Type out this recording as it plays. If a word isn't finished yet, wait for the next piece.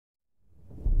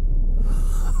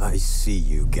I see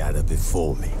you gather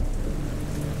before me.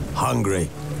 Hungry,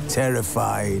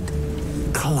 terrified,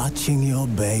 clutching your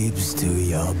babes to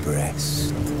your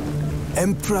breast.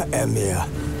 Emperor Emir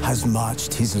has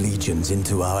marched his legions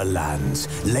into our lands,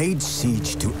 laid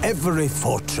siege to every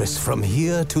fortress from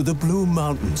here to the Blue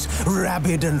Mountains.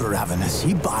 Rabid and ravenous,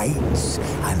 he bites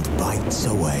and bites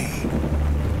away.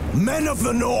 Men of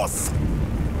the North,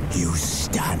 you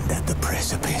stand at the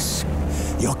precipice.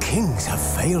 Your kings have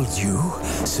failed you,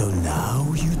 so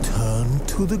now you turn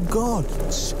to the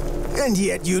gods. And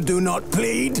yet you do not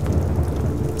plead.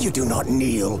 You do not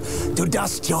kneel to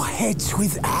dust your heads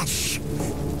with ash.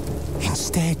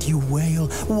 Instead you wail,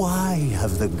 why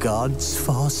have the gods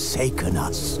forsaken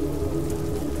us?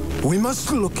 We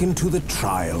must look into the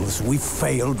trials we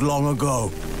failed long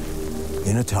ago.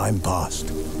 In a time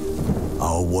past,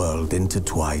 our world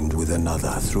intertwined with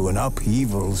another through an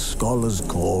upheaval scholars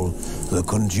call the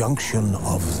conjunction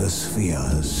of the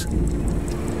spheres.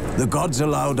 The gods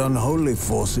allowed unholy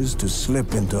forces to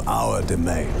slip into our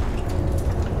domain.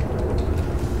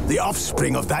 The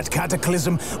offspring of that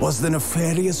cataclysm was the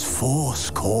nefarious force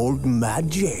called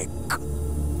magic.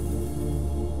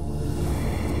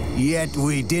 Yet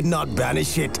we did not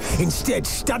banish it, instead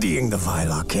studying the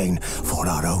vile arcane for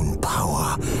our own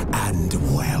power and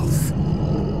wealth.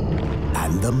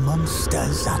 And the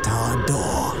monsters at our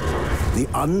door, the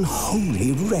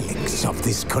unholy relics of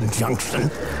this conjunction.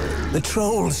 The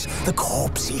trolls, the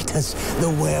corpse-eaters, the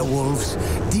werewolves.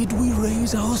 Did we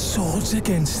raise our swords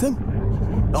against them?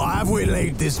 Or have we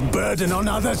laid this burden on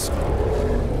others?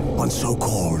 On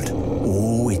so-called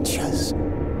witches.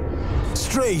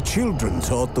 Stray children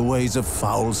taught the ways of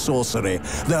foul sorcery,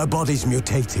 their bodies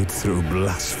mutated through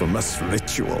blasphemous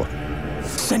ritual.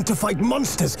 Sent to fight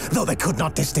monsters, though they could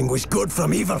not distinguish good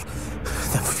from evil.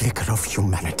 The flicker of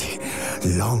humanity,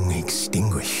 long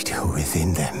extinguished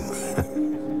within them.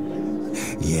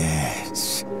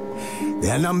 Yes,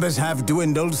 their numbers have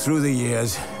dwindled through the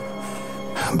years.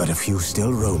 But a few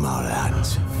still roam our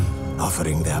lands,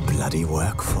 offering their bloody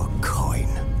work for coin.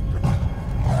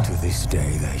 To this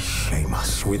day, they shame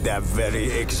us with their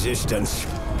very existence.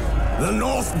 The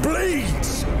North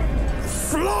bleeds,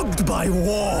 flogged by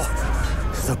war.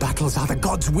 The battles are the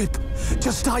gods' whip,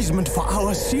 chastisement for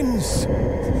our sins.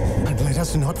 And let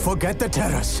us not forget the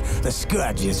terrors, the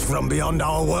scourges from beyond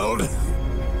our world.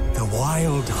 The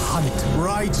wild hunt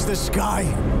rides the sky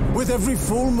with every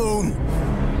full moon.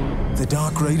 The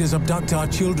Dark Raiders abduct our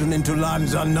children into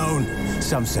lands unknown.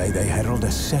 Some say they herald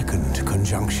a second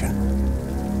conjunction.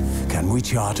 Can we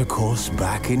chart a course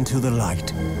back into the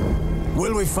light?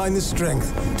 Will we find the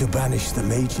strength to banish the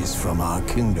mages from our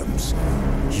kingdoms?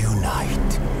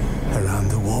 Unite around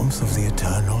the warmth of the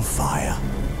eternal fire.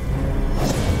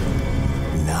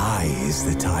 Nigh is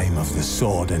the time of the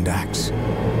sword and axe.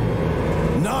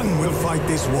 None will fight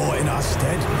this war in our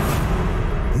stead.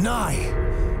 Nigh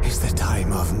is the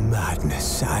time of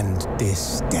madness and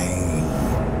disdain.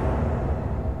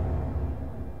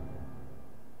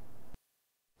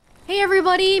 Hey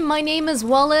everybody, my name is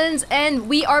Welonz, and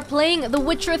we are playing The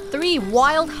Witcher 3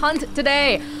 Wild Hunt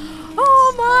today.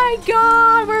 Oh my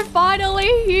god, we're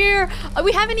finally here!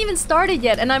 We haven't even started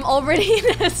yet, and I'm already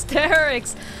in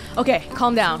hysterics. Okay,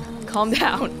 calm down, calm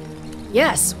down.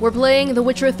 Yes, we're playing The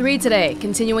Witcher 3 today,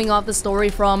 continuing off the story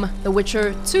from The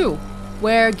Witcher 2.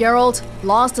 Where Geralt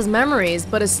lost his memories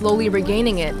but is slowly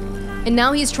regaining it. And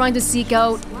now he's trying to seek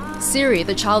out Ciri,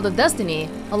 the Child of Destiny,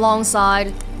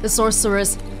 alongside the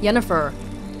sorceress Yennefer,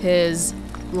 his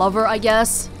lover, I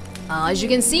guess. As you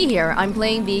can see here, I'm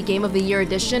playing the Game of the Year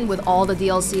edition with all the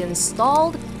DLC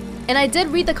installed. And I did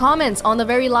read the comments on the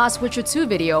very last Witcher 2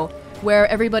 video, where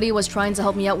everybody was trying to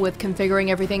help me out with configuring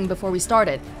everything before we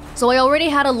started. So I already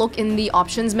had a look in the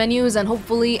options menus, and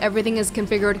hopefully everything is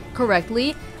configured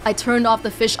correctly. I turned off the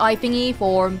fisheye thingy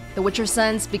for the Witcher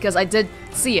Sense because I did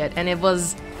see it, and it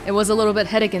was a little bit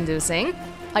headache-inducing.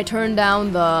 I turned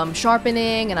down the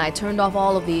sharpening, and I turned off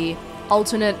all of the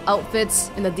alternate outfits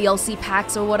in the DLC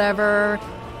packs or whatever.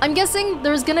 I'm guessing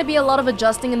there's gonna be a lot of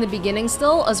adjusting in the beginning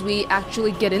still as we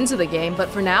actually get into the game, but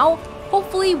for now,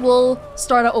 hopefully we'll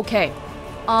start out okay.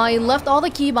 I left all the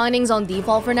key bindings on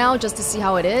default for now just to see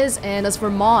how it is, and as for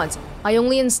mods, I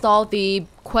only installed the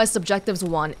quest objectives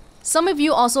one. Some of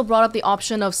you also brought up the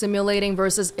option of simulating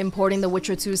versus importing the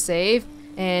Witcher 2 save,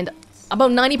 and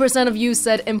about 90% of you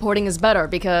said importing is better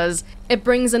because it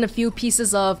brings in a few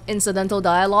pieces of incidental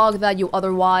dialogue that you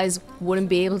otherwise wouldn't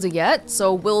be able to get,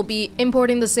 so we'll be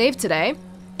importing the save today.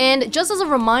 And just as a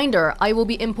reminder, I will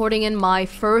be importing in my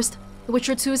first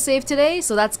Witcher 2 save today,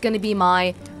 so that's gonna be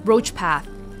my Roach Path.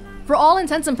 For all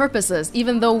intents and purposes,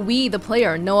 even though we, the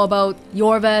player, know about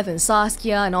Yorveth and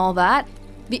Saskia and all that,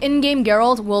 the in-game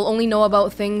Geralt will only know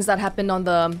about things that happened on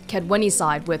the Kedweni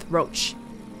side with Roach.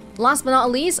 Last but not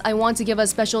least, I want to give a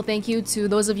special thank you to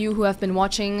those of you who have been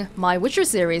watching my Witcher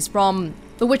series from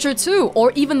The Witcher 2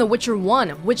 or even The Witcher 1,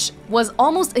 which was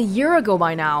almost a year ago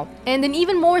by now. And an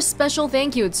even more special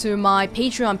thank you to my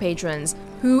Patreon patrons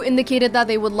who indicated that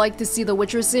they would like to see The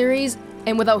Witcher series,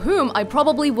 and without whom I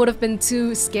probably would have been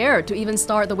too scared to even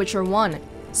start The Witcher 1.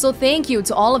 So thank you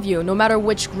to all of you, no matter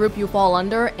which group you fall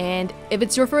under, and if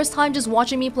it's your first time just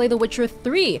watching me play The Witcher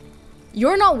 3,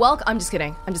 you're not welcome. I'm just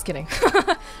kidding. I'm just kidding.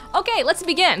 Okay, let's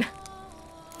begin.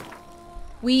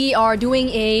 We are doing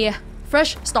a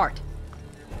fresh start.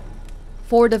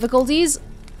 4 difficulties.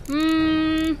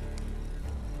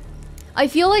 I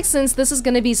feel like since this is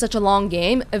gonna be such a long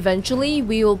game, eventually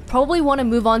we'll probably want to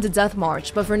move on to Death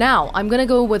March, but for now, I'm gonna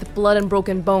go with Blood and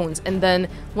Broken Bones, and then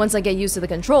once I get used to the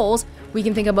controls, we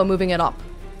can think about moving it up.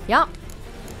 Yeah.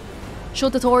 Show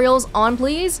tutorials on,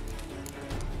 please.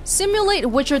 Simulate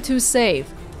Witcher 2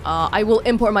 save. I will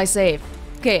import my save.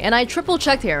 Okay, and I triple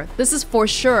checked here. This is for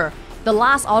sure the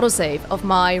last autosave of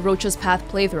my Roach's Path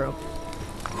playthrough.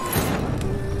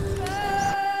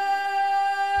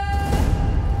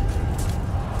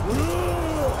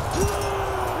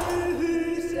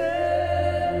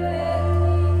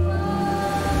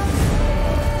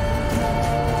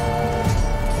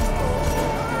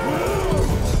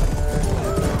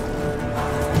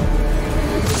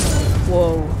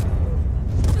 Whoa.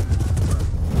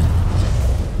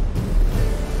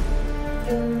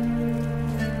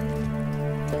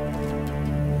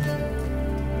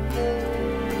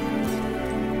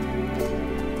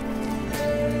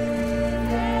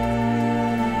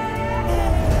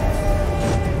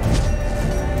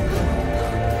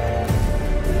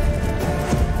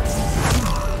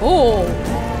 Oh!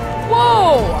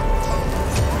 Whoa!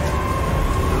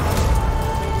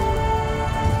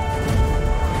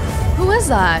 Who is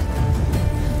that?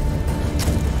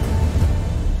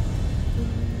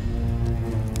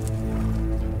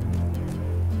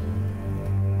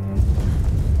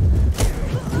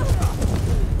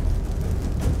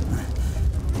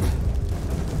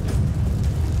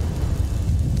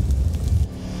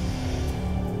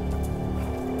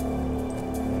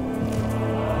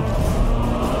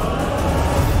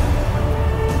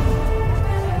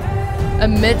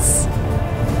 Amidst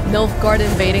Nilfgaard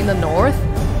invading the north?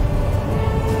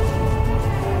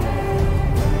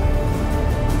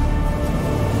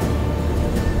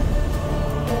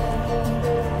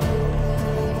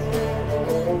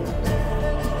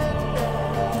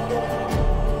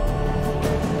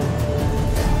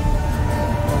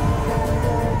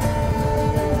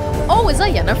 Oh, is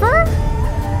that Yennefer?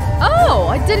 Oh,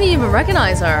 I didn't even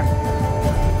recognize her.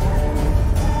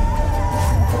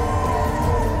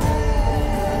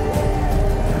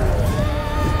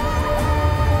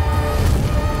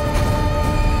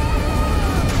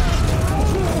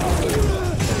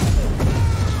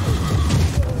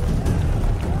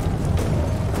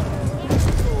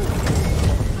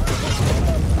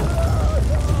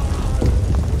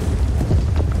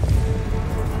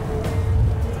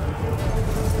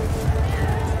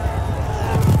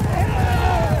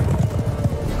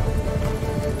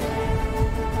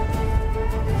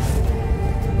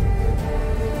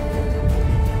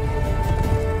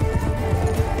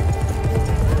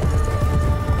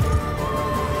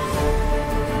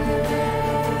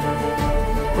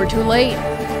 We're too late.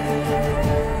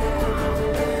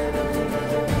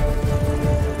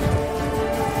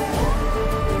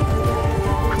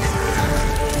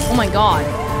 Oh my god.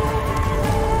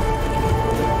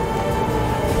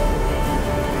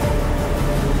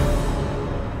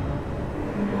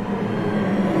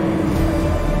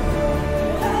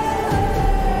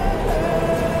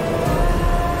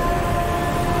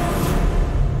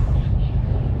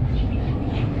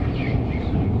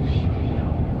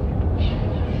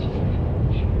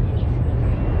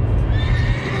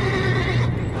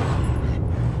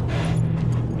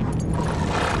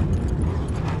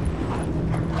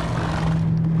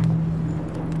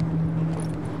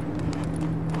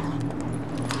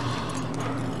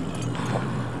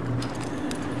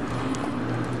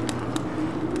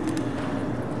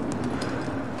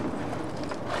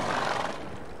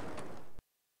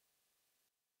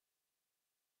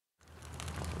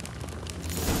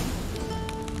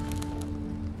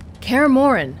 Kaer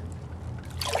Morhen.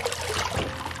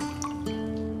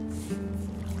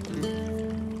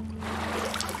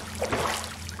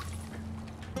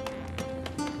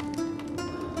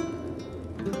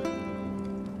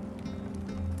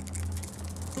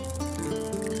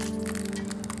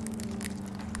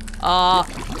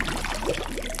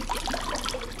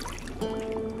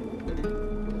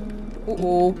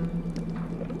 Uh-oh.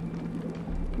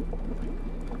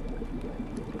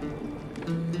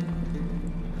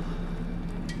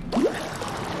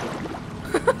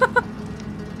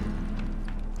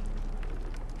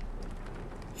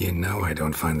 You know I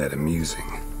don't find that amusing.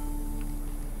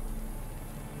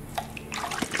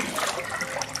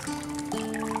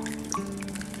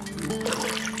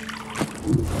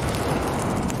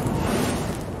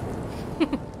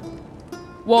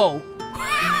 Whoa.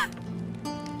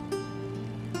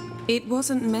 It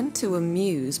wasn't meant to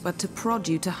amuse, but to prod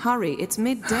you to hurry. It's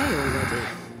midday already.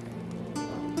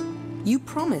 You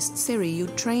promised Ciri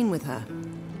you'd train with her.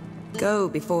 Go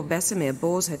before Vesemir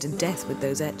bores her to death with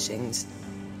those etchings.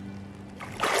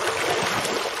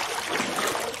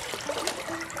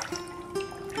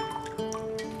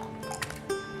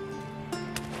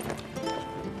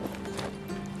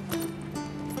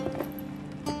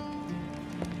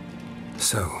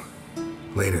 So,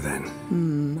 later then.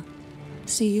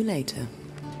 See you later.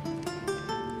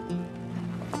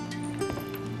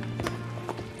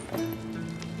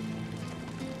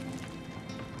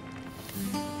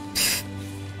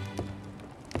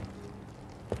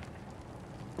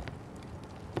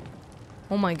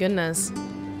 Oh my goodness.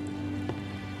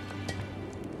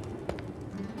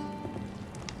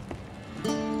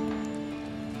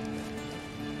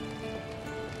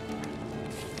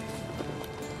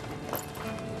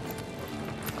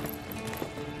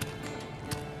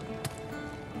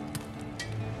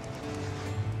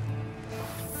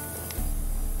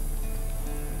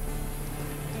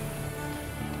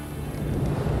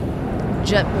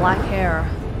 Jet black hair.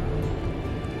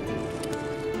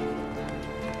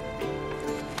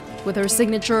 With her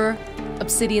signature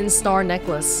obsidian star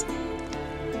necklace.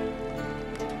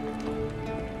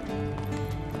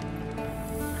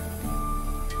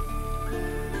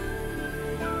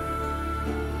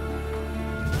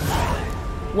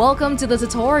 Welcome to the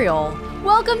tutorial.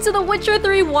 Welcome to the Witcher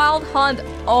 3 Wild Hunt.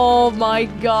 Oh my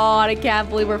god, I can't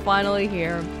believe we're finally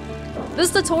here.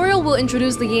 This tutorial will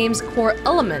introduce the game's core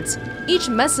elements. Each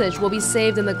message will be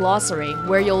saved in the glossary,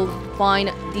 where you'll find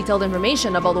detailed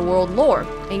information about the world lore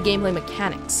and gameplay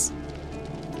mechanics.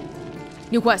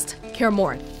 New quest, Care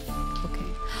More. Okay.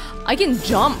 I can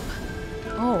jump.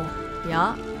 Oh,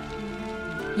 yeah.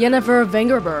 Yennefer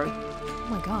Vengerberg. Oh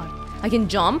my god. I can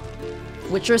jump.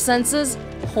 Witcher senses.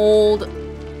 Hold.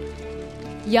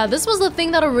 Yeah, this was the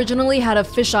thing that originally had a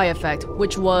fisheye effect,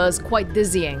 which was quite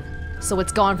dizzying. So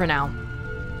it's gone for now.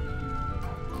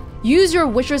 Use your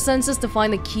Witcher senses to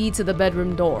find the key to the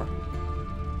bedroom door.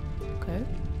 Okay.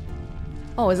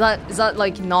 Oh, is that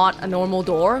like not a normal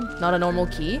door? Not a normal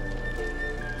key?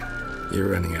 You're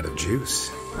running out of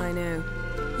juice. I know.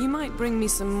 You might bring me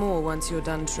some more once you're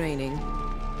done training.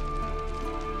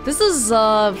 This is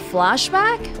a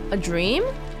flashback? A dream?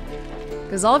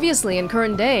 Because obviously in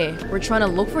current day, we're trying to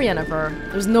look for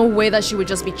Yennefer. There's no way that she would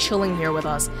just be chilling here with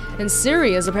us. And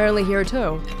Ciri is apparently here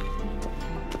too.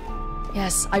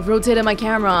 Yes, I've rotated my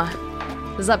camera.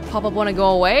 Does that pop-up want to go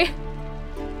away?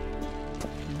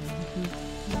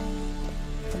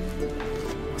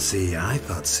 See, I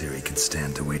thought Ciri could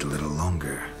stand to wait a little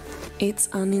longer. It's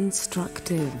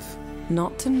uninstructive,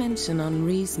 not to mention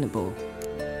unreasonable.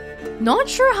 Not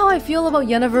sure how I feel about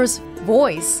Yennefer's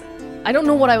voice. I don't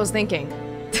know what I was thinking.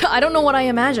 I don't know what I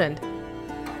imagined.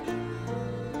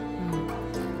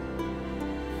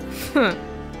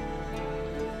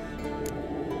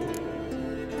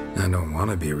 I don't want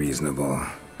to be reasonable.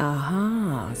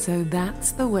 Aha, so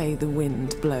that's the way the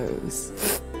wind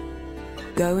blows.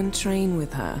 Go and train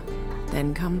with her,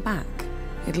 then come back.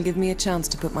 It'll give me a chance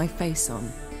to put my face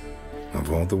on.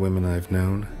 Of all the women I've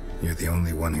known, you're the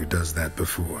only one who does that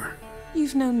before.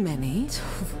 You've known many.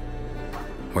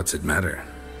 What's it matter?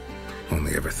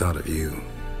 Only ever thought of you.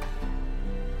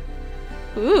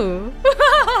 Ooh.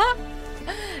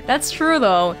 That's true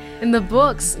though. In the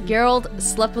books, Geralt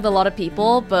slept with a lot of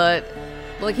people, but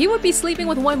like he would be sleeping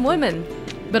with one woman,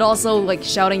 but also like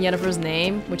shouting Yennefer's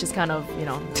name, which is kind of, you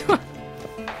know.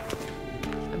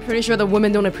 I'm pretty sure the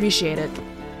women don't appreciate it.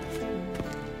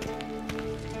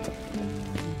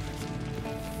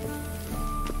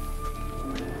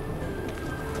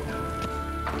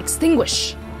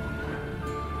 Extinguish.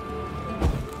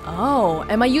 Oh,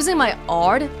 am I using my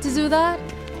Ard to do that?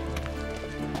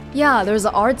 Yeah, there's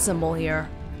an Ard symbol here.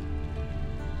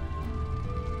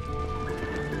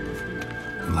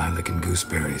 Lilac and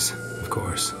gooseberries, of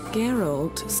course.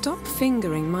 Geralt, stop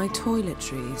fingering my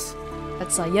toiletries.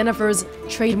 That's Yennefer's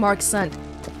trademark scent.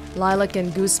 Lilac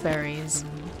and gooseberries.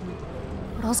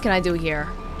 What else can I do here?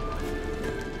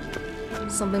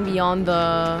 Something beyond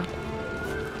the...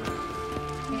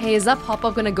 Hey, is that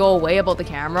pop-up gonna go away about the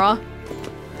camera?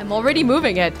 I'm already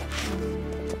moving it.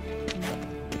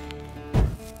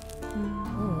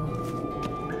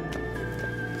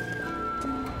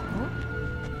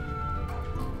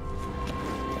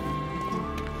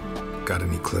 Got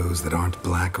any clothes that aren't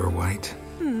black or white?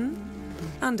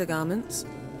 Undergarments.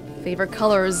 Favorite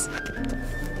colors,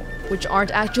 which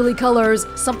aren't actually colors.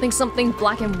 Something something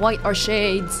black and white are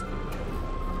shades.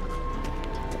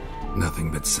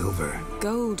 Nothing but silver.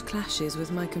 Gold clashes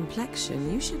with my complexion.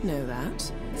 You should know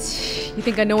that. You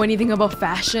think I know anything about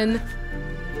fashion?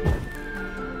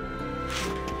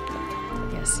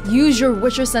 Yes, use your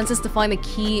Witcher senses to find the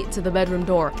key to the bedroom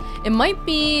door. It might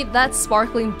be that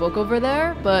sparkling book over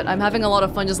there, but I'm having a lot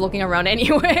of fun just looking around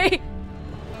anyway.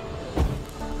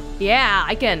 Yeah,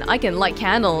 I can light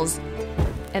candles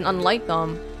and unlight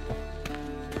them.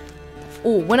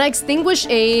 Oh, when I extinguish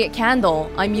a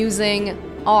candle, I'm using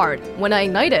Ard. When I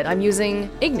ignite it, I'm using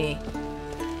Igni.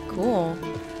 Cool.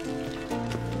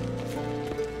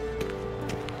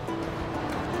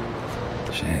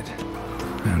 Shit.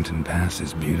 Mountain Pass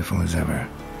is beautiful as ever.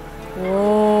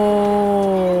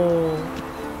 Whoa.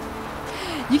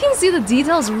 You can see the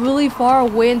details really far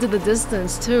away into the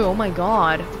distance too. Oh my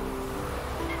god.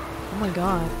 Oh my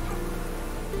god.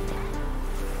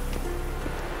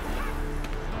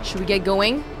 Should we get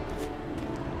going?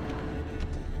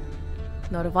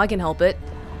 Not if I can help it.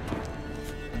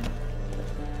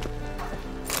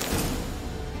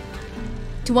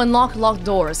 To unlock locked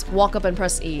doors, walk up and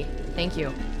press E. Thank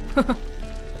you.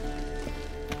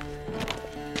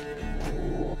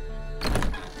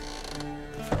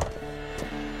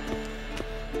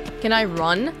 Can I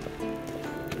run?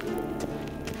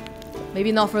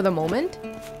 Maybe not for the moment.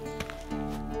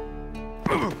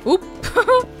 Oop!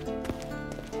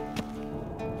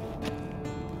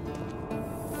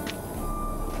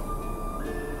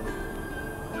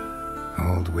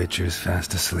 Old Witcher's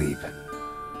fast asleep.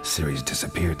 Ciri's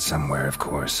disappeared somewhere, of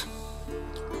course.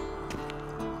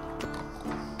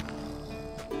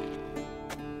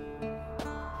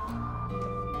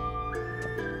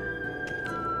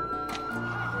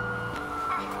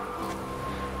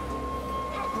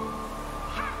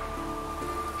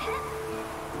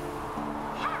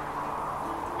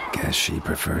 Guess she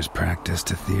prefers practice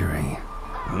to theory.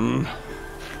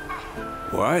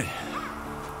 Why?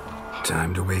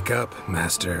 Time to wake up,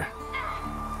 Master.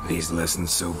 These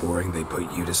lessons so boring they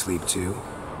put you to sleep too?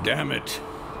 Damn it.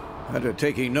 After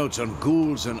taking notes on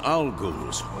ghouls and owl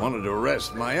ghouls, wanted to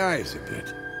rest my eyes a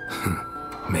bit.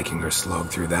 Making her slog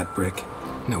through that brick?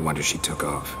 No wonder she took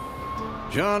off.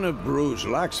 John of Bruges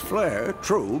lacks flair,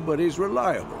 true, but he's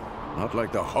reliable. Not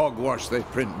like the hogwash they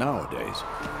print nowadays.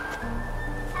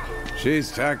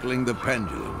 She's tackling the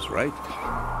pendulums, right?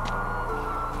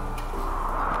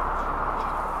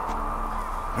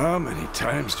 How many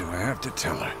times do I have to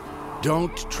tell her?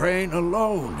 Don't train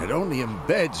alone. It only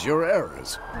embeds your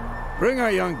errors. Bring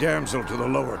our young damsel to the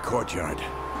lower courtyard.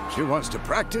 She wants to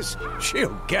practice,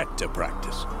 she'll get to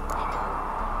practice.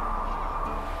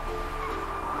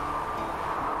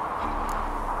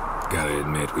 Gotta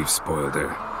admit, we've spoiled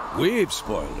her. We've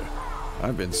spoiled her.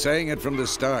 I've been saying it from the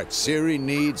start. Ciri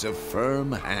needs a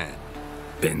firm hand.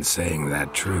 Been saying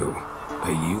that true,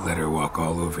 but you let her walk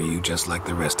all over you just like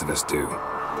the rest of us do.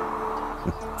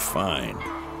 Fine.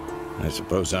 I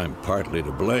suppose I'm partly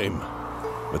to blame.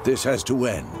 But this has to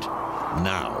end.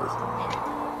 Now.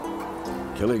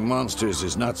 Killing monsters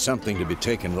is not something to be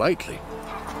taken lightly.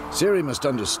 Ciri must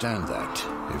understand that,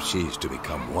 if she's to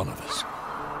become one of us.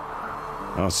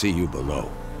 I'll see you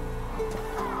below.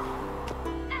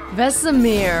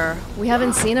 Vesemir. We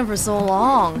haven't seen him for so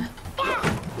long.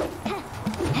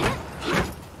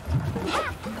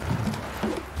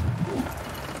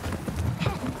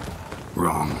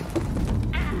 Wrong.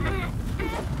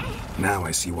 Now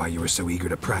I see why you were so eager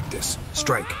to practice.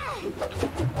 Strike.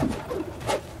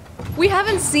 We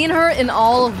haven't seen her in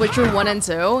all of Witcher 1 and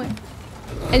 2.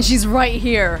 And she's right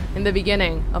here in the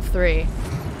beginning of 3.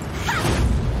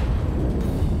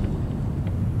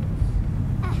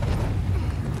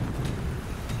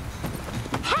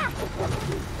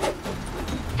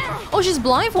 Oh, she's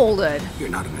blindfolded. You're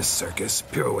not in a circus.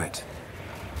 Pirouette.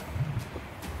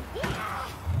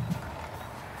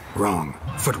 Wrong.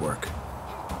 Footwork.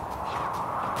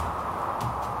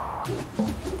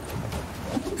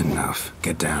 Enough.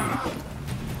 Get down.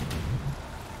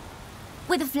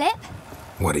 With a flip?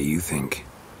 What do you think?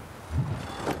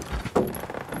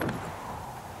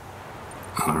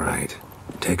 All right.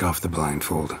 Take off the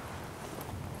blindfold.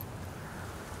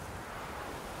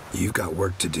 You've got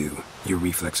work to do. Your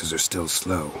reflexes are still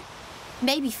slow.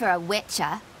 Maybe for a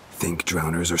witcher. Think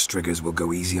drowners or striggers will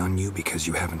go easy on you because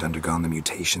you haven't undergone the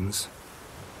mutations?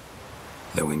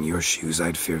 Though in your shoes,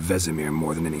 I'd fear Vesemir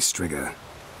more than any Striga.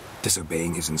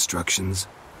 Disobeying his instructions?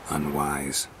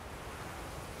 Unwise.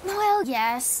 Well,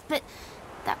 yes, but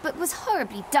that book was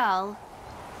horribly dull.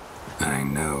 I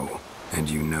know. And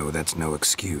you know that's no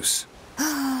excuse.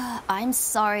 I'm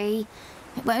sorry.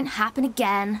 It won't happen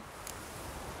again.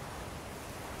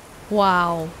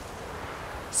 Wow.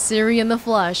 Ciri in the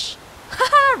flesh.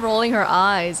 Haha, rolling her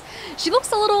eyes. She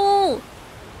looks a little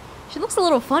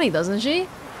funny, doesn't she?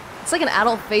 It's like an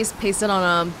adult face pasted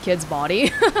on a kid's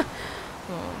body.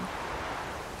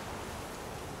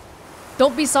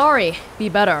 Don't be sorry. Be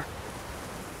better.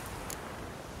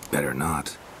 Better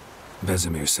not.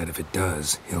 Vesemir said if it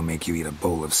does, he'll make you eat a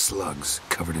bowl of slugs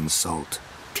covered in salt.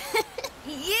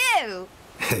 You!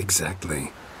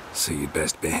 Exactly. So you'd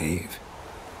best behave.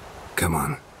 Come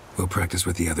on. We'll practice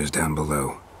with the others down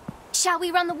below. Shall we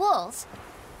run the walls?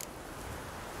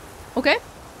 Okay.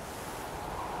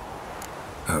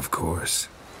 Of course.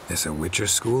 This a Witcher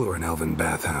school or an elven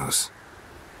bathhouse?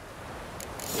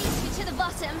 Leads you to the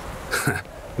bottom.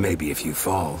 Maybe if you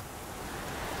fall.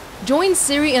 Join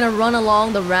Ciri in a run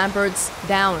along the ramparts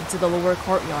down to the lower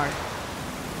courtyard.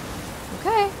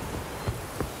 Okay.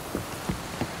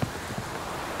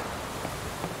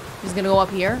 He's gonna go up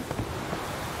here.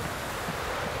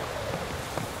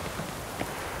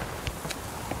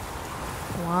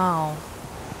 Wow.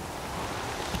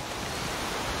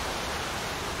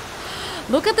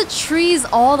 Look at the trees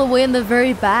all the way in the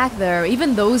very back there.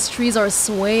 Even those trees are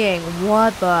swaying.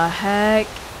 What the heck?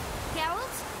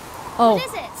 Geralt? Oh. What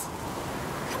is it?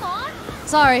 Come on.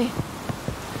 Sorry.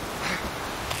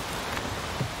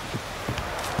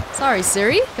 Sorry,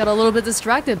 Ciri. Got a little bit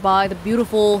distracted by the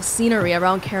beautiful scenery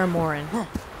around Kaer Morhen.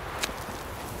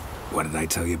 What did I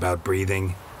tell you about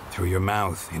breathing? Through your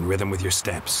mouth, in rhythm with your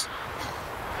steps.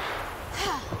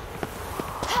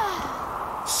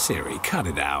 Ciri, cut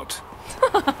it out.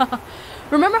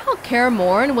 Remember how Kaer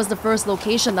Morhen was the first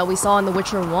location that we saw in The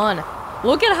Witcher 1?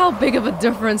 Look at how big of a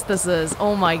difference this is.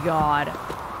 Oh my god.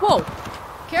 Whoa.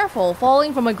 Careful,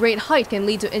 falling from a great height can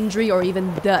lead to injury or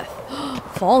even death.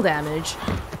 Fall damage.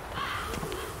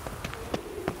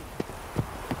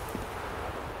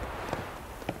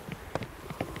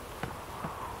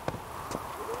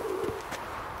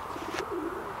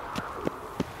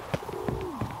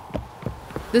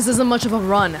 This isn't much of a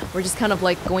run. We're just kind of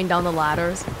like going down the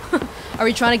ladders. Are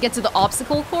we trying to get to the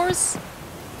obstacle course?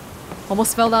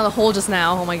 Almost fell down the hole just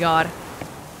now. Oh my god.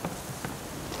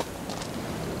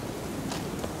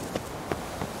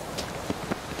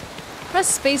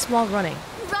 Press space while running.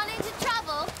 Run into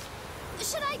trouble.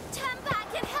 Should I turn back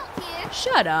and help you?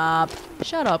 Shut up.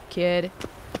 Shut up, kid.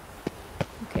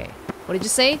 Okay. What did you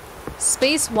say?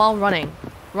 Space while running.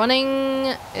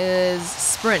 Running is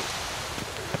sprint.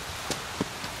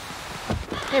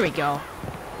 There we go.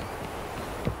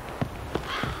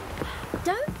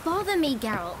 Don't bother me,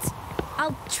 Geralt.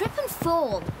 I'll trip and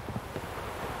fall.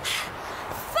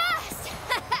 First!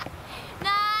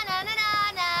 Na na na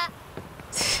na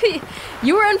na.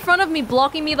 You were in front of me,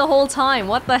 blocking me the whole time.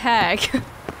 What the heck?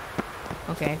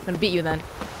 Okay, I'm gonna beat you then.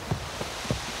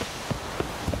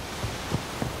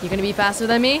 You gonna be faster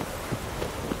than me?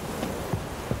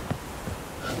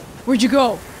 Where'd you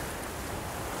go?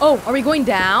 Oh, are we going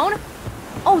down?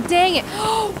 Oh, dang it.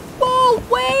 Whoa,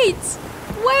 wait!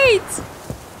 Wait!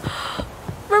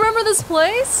 Remember this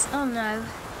place? Oh no.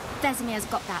 Vesemir's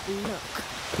got that look.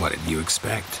 What did you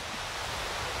expect?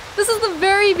 This is the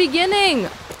very beginning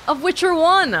of Witcher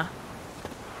 1.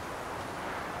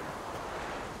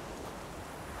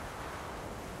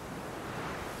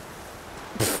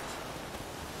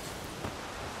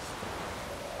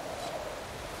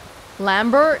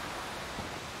 Lambert?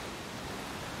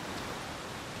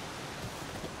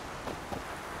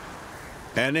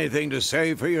 Anything to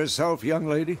say for yourself, young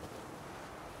lady?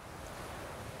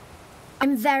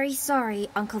 I'm very sorry,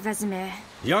 Uncle Vesemir.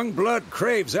 Young blood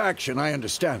craves action, I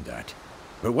understand that.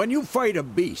 But when you fight a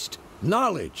beast,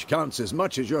 knowledge counts as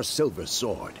much as your silver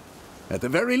sword. At the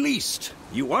very least,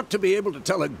 you ought to be able to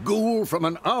tell a ghoul from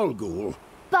an owl ghoul.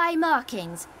 By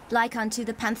markings, like unto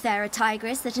the Panthera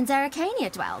tigris that in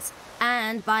Zerrikania dwells,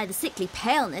 and by the sickly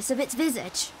paleness of its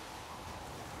visage.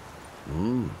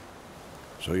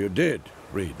 So you did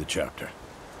read the chapter.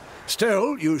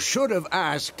 Still, you should have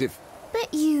asked if...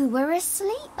 But you were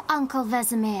asleep, Uncle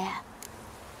Vesemir.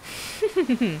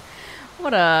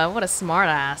 What a smart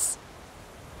ass.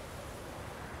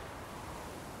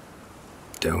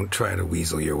 Don't try to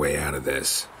weasel your way out of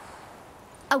this.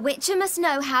 A witcher must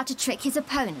know how to trick his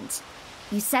opponent.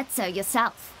 You said so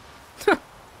yourself.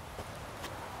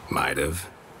 Might have.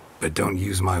 But don't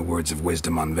use my words of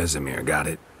wisdom on Vesemir, got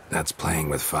it? That's playing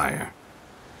with fire.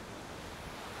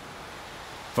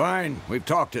 Fine, we've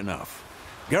talked enough.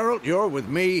 Geralt, you're with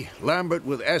me, Lambert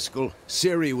with Eskel,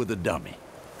 Ciri with the dummy.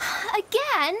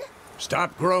 Again?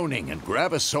 Stop groaning and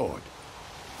grab a sword.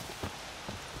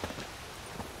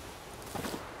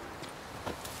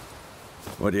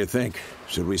 What do you think?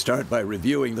 Should we start by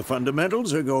reviewing the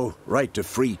fundamentals or go right to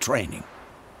free training?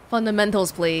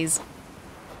 Fundamentals, please.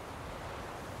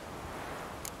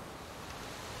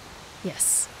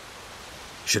 Yes.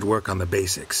 Should work on the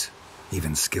basics.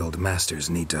 Even skilled masters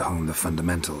need to hone the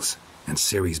fundamentals, and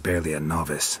Ciri's barely a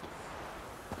novice.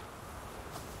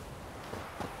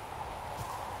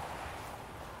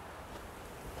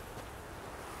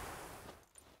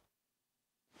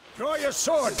 Draw your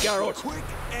sword, Geralt.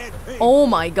 Oh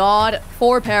my god.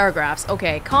 4 paragraphs.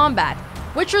 Okay, combat.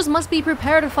 Witchers must be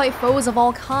prepared to fight foes of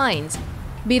all kinds,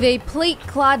 be they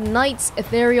plate-clad knights,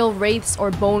 ethereal wraiths, or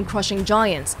bone-crushing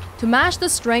giants. To match the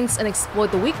strengths and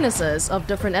exploit the weaknesses of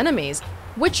different enemies,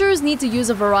 Witchers need to use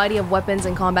a variety of weapons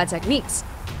and combat techniques.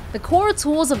 The core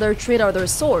tools of their trade are their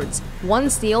swords, one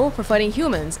steel for fighting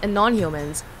humans and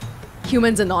non-humans.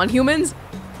 Humans and non-humans?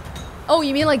 Oh,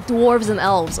 you mean like dwarves and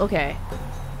elves, okay.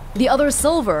 The other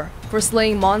silver for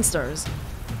slaying monsters.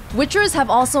 Witchers have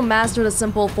also mastered a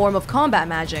simple form of combat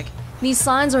magic. These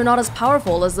signs are not as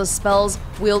powerful as the spells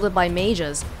wielded by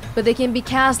mages, but they can be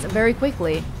cast very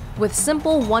quickly with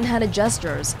simple one-handed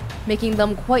gestures, making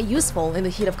them quite useful in the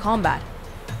heat of combat.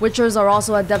 Witchers are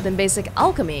also adept in basic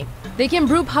alchemy. They can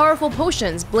brew powerful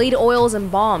potions, blade oils, and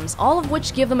bombs, all of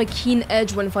which give them a keen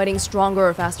edge when fighting stronger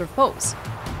or faster foes.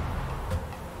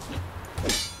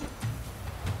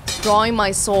 Drawing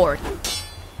my sword.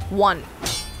 1.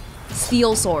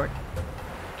 Steel sword.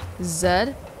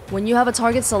 Z. When you have a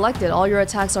target selected, all your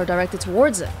attacks are directed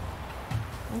towards it.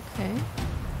 Okay.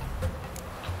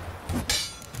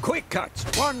 Quick cuts.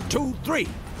 1, 2, 3.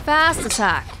 Fast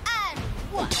attack.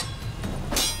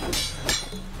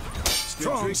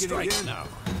 Strong strike now.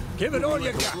 Give it all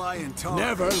you got.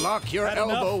 Never lock your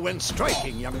elbow when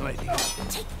striking, young lady.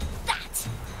 Take that!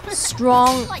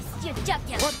 Strong. Slice your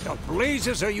jugular. What the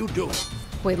blazes are you doing?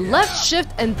 Wait, left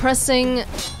shift and pressing.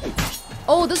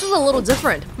 Oh, this is a little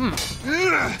different.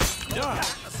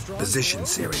 Position,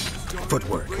 Ciri.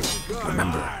 Footwork.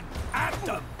 Remember.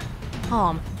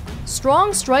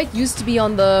 Strong strike used to be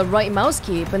on the right mouse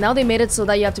key, but now they made it so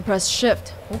that you have to press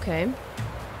shift. Okay.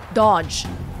 Dodge.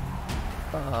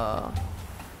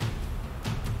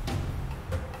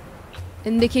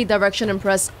 Indicate direction and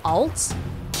press Alt.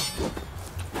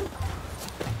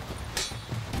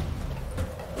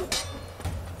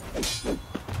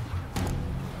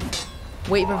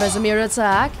 Wait for Vesemir to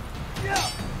attack.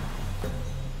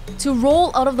 To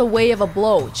roll out of the way of a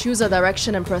blow, choose a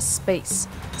direction and press space.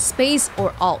 Space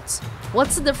or Alt.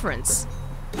 What's the difference?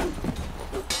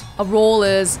 A roll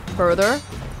is further.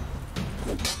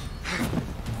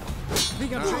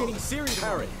 I'm training Ciri to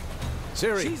Harry.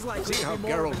 Ciri, see how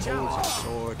Geralt holds his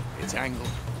sword? It's angled.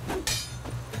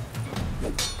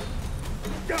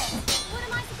 What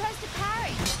am I supposed to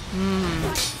parry?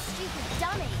 Like a stupid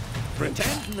dummy.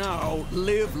 Pretend now,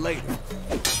 live later.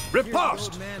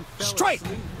 Riposte! Strike!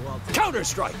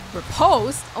 Counter-strike!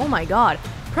 Riposte? Oh my god.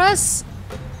 Press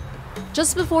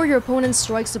just before your opponent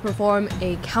strikes to perform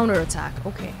a counterattack.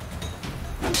 Okay.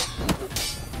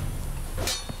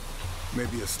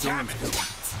 Maybe a storm.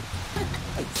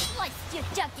 Slice your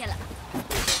jugular.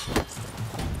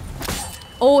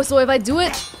 Oh, so if I do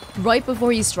it right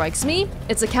before he strikes me,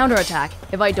 it's a counterattack.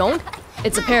 If I don't,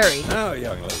 it's a parry. Now,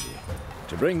 young lady,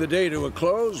 to bring the day to a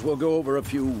close, we'll go over a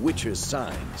few witches'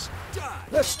 signs.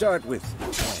 Let's start with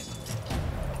Quen.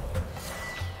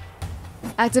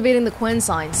 Activating the Quen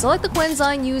sign. Select the Quen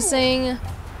sign using...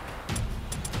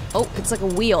 Oh, it's like a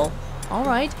wheel.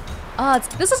 Alright.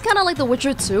 This is kind of like The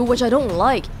Witcher 2, which I don't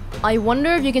like. I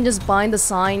wonder if you can just bind the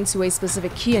sign to a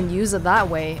specific key and use it that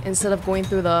way, instead of going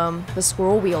through the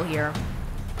scroll wheel here.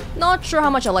 Not sure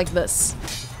how much I like this.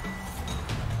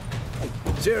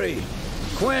 Ciri,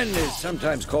 Quen is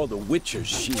sometimes called the Witcher's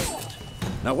Shield.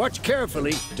 Now watch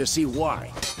carefully to see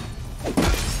why.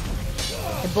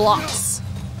 It blocks.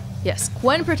 Yes,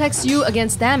 Quen protects you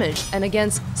against damage and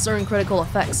against certain critical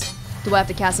effects. Do I have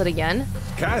to cast it again?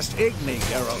 Cast Igni,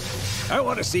 Geralt. I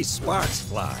want to see sparks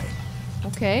fly.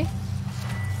 Okay.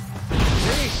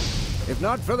 See? If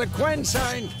not for the Quen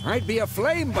sign, I'd be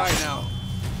aflame by now.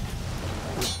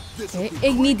 Okay.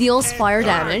 Igni deals fire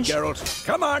damage. Geralt,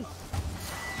 come on.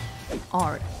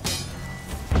 Ard.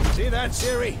 See that,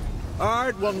 Ciri?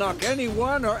 Ard will knock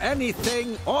anyone or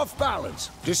anything off balance.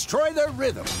 Destroy their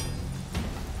rhythm.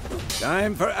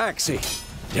 Time for Axii.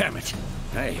 Damn it.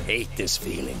 I hate this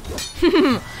feeling.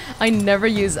 I never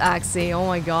use Axii. Oh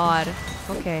my god.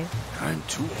 Okay. I'm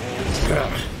too old.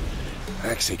 Ugh.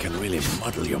 Actually can really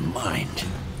muddle your mind.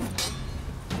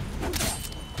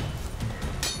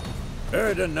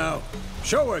 Erden now.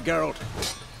 Show her, Geralt.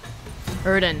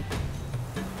 Erden.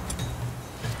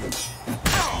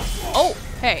 Oh,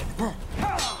 hey.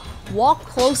 Walk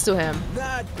close to him.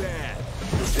 Not bad.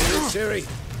 Siri.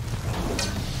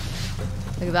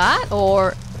 Like that?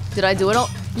 Or did I do it all?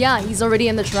 Yeah, he's already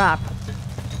in the trap.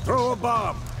 Throw a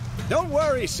bomb. Don't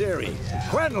worry, Siri.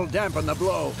 Quen will dampen the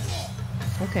blow.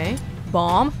 Okay.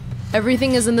 Bomb.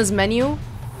 Everything is in this menu.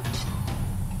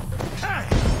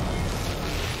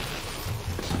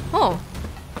 Oh.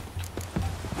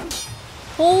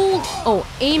 Hold. Oh,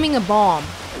 aiming a bomb.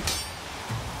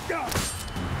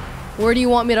 Where do you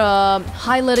want me to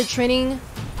highlight a training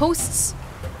posts?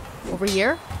 Over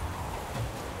here?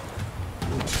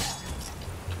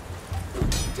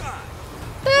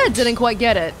 Didn't quite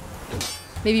get it.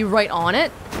 Maybe right on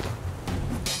it?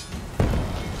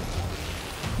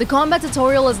 The combat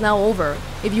tutorial is now over.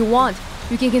 If you want,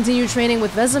 you can continue training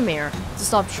with Vesemir. To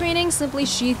stop training, simply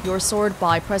sheath your sword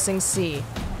by pressing C.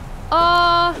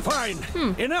 Fine.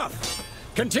 Enough.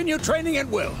 Continue training at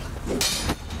will.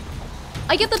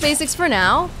 I get the basics for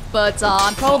now, but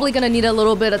I'm probably gonna need a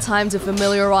little bit of time to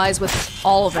familiarize with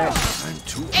all of it. I'm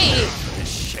too old for this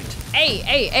shit.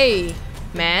 Hey,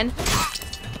 man.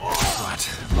 What?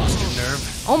 Lost your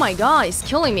nerve? Oh my god, he's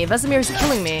killing me. Vesemir's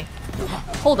killing me.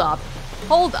 Hold up.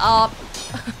 Hold up.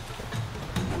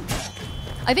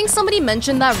 I think somebody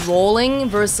mentioned that rolling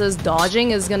versus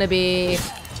dodging is gonna be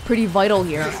pretty vital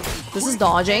here. This is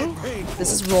dodging.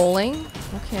 This is rolling.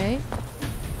 Okay.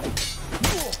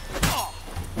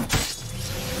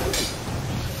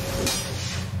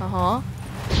 Uh-huh.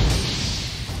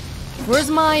 Where's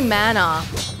my mana?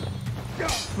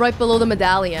 Right below the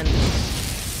medallion.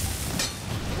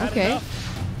 Okay.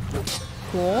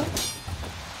 Cool.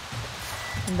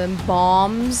 And then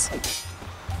bombs.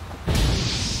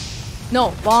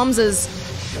 No, bombs is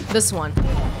this one.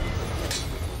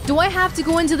 Do I have to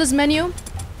go into this menu?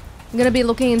 I'm gonna be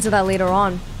looking into that later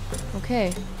on.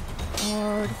 Okay.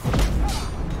 Hard.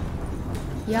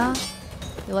 Yeah?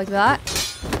 You like that?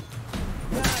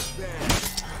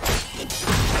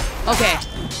 Okay.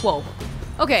 Whoa.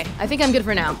 Okay, I think I'm good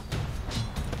for now.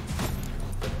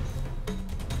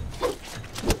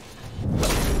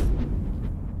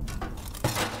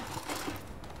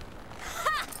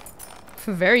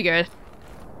 Very good.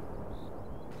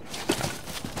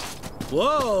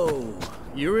 Whoa!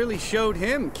 You really showed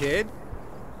him, kid.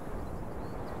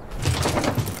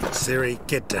 Ciri,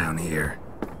 get down here.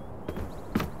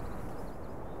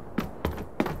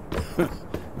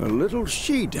 A little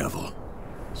she-devil.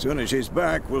 Soon as she's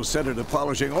back, we'll set her to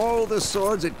polishing all the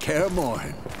swords at Kaer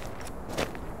Morhen.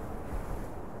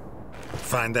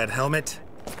 Find that helmet?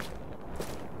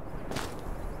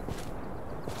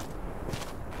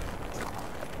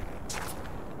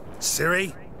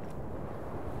 Ciri?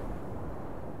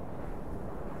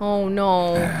 Oh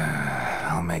no.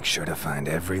 I'll make sure to find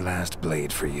every last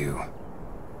blade for you.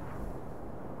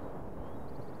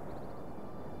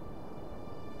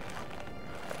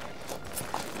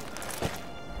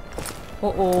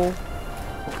 Uh-oh.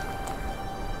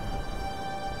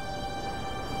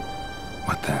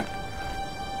 What the?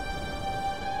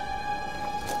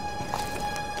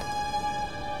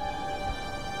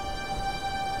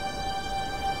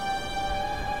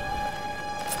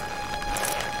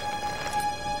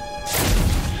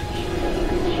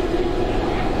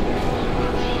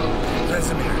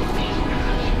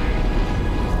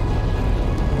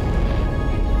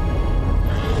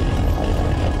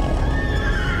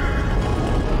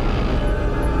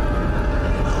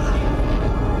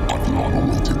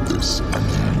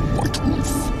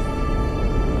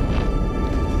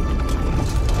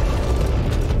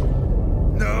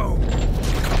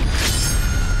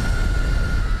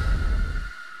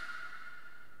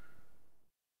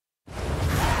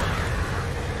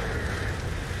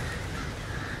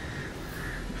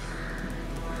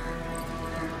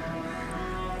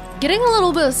 Getting a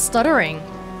little bit of stuttering.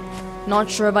 Not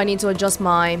sure if I need to adjust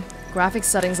my graphics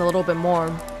settings a little bit more.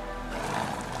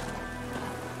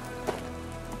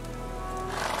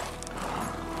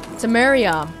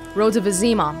 Temeria, Road to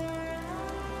Vizima.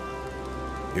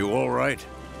 You all right?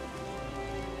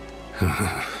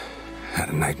 Had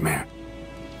a nightmare.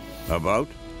 About?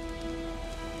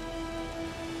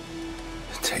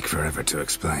 Take forever to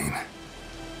explain.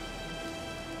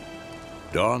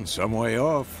 Dawn's some way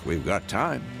off. We've got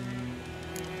time.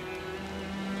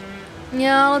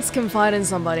 Yeah, let's confide in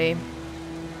somebody.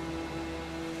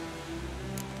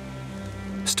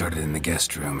 Started in the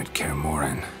guest room at Kaer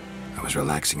Morhen. I was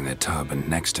relaxing in the tub, and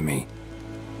next to me,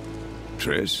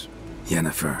 Triss?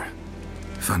 Yennefer.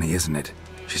 Funny, isn't it?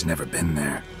 She's never been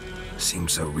there.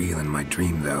 Seemed so real in my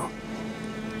dream, though.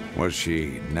 Was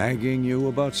she nagging you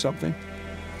about something?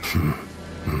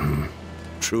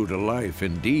 True to life,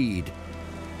 indeed.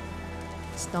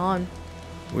 It's Dawn.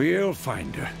 We'll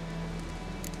find her.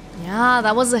 Yeah,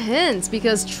 that was a hint,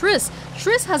 because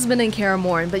Triss has been in Kaer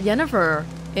Morhen, but Yennefer,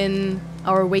 in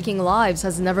our waking lives,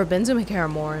 has never been to Kaer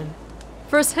Morhen.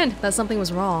 First hint that something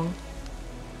was wrong.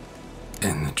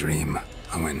 In the dream,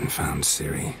 I went and found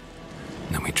Ciri.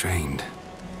 Then we trained.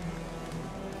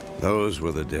 Those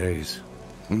were the days.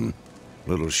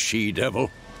 Little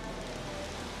she-devil.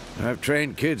 I've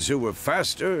trained kids who were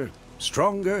faster,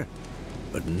 stronger,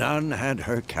 but none had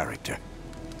her character.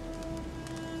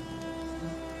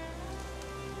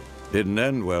 Didn't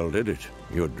end well, did it?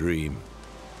 Your dream?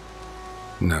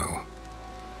 No.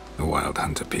 The Wild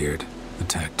Hunt appeared,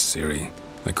 attacked Ciri.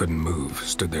 I couldn't move,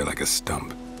 stood there like a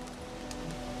stump.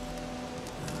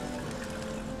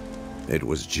 It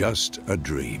was just a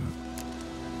dream.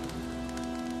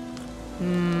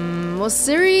 Well,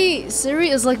 Ciri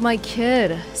is like my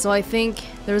kid, so I think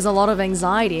there's a lot of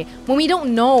anxiety. When we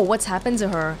don't know what's happened to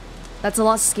her, that's a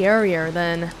lot scarier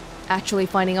than actually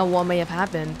finding out what may have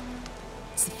happened.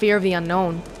 It's the fear of the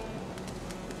unknown.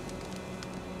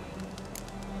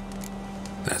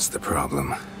 That's the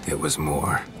problem. It was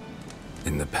more.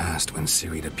 In the past, when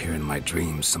Ciri'd appear in my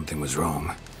dreams, something was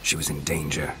wrong. She was in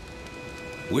danger.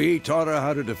 We taught her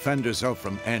how to defend herself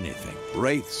from anything,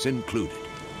 wraiths included.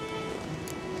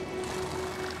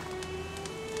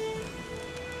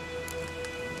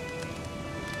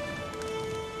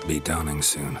 Be dawning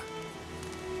soon.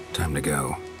 Time to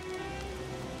go.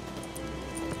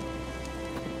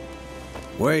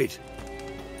 Wait.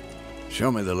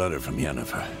 Show me the letter from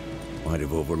Yennefer. Might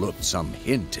have overlooked some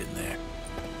hint in there.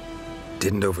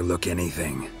 Didn't overlook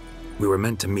anything. We were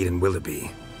meant to meet in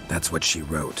Willoughby. That's what she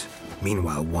wrote.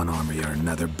 Meanwhile, one army or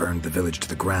another burned the village to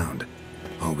the ground.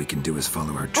 All we can do is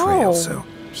follow her trail, so...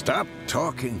 Stop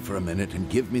talking for a minute and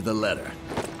give me the letter.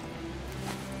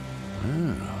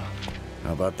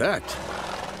 How about that?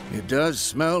 It does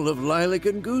smell of lilac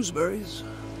and gooseberries.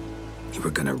 You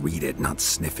were gonna read it, not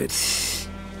sniff it.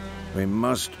 We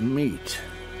must meet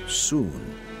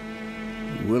soon.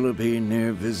 Willoughby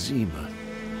near Vizima.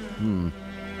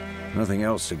 Nothing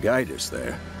else to guide us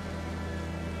there.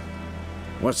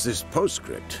 What's this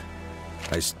postscript?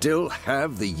 I still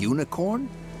have the unicorn?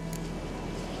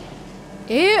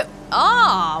 Ew.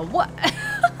 Ah, what?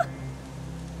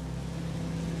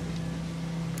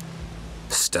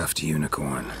 Stuffed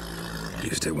unicorn.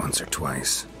 Used it once or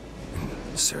twice.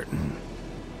 In certain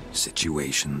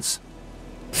situations.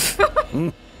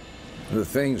 The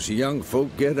things young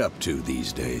folk get up to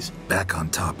these days. Back on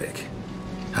topic.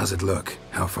 How's it look?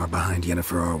 How far behind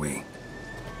Yennefer are we?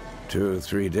 2 or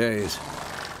 3 days.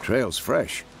 Trail's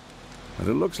fresh. But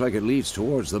it looks like it leads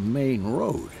towards the main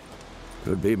road.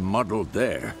 Could be muddled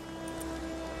there.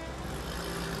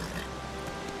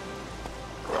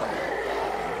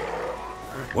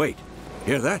 Wait,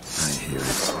 hear that? I hear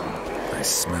it. I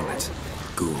smell it.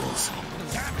 Ghouls.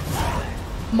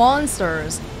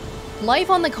 Monsters. Life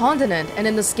on the continent and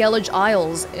in the Skellige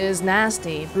Isles is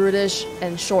nasty, brutish,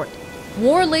 and short.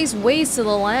 War lays waste to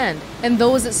the land, and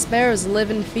those it spares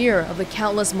live in fear of the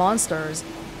countless monsters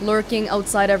lurking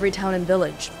outside every town and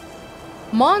village.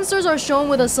 Monsters are shown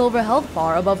with a silver health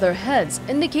bar above their heads,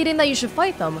 indicating that you should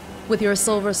fight them with your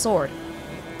silver sword.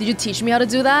 Did you teach me how to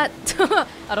do that?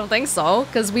 I don't think so,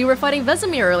 because we were fighting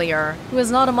Vesemir earlier, who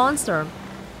is not a monster.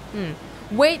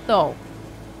 Wait though.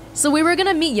 So we were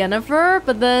gonna meet Yennefer,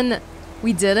 but then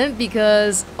we didn't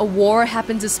because a war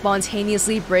happened to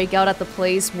spontaneously break out at the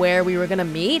place where we were gonna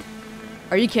meet?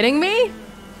 Are you kidding me?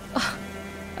 Ugh,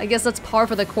 I guess that's par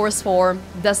for the course for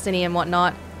Destiny and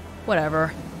whatnot.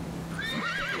 Whatever.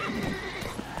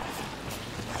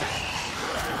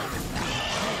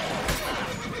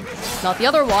 Not the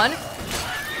other one.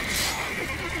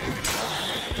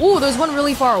 Ooh, there's one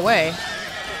really far away.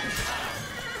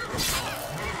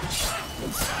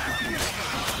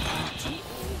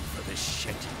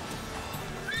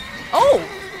 Oh!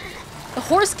 The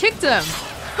horse kicked him!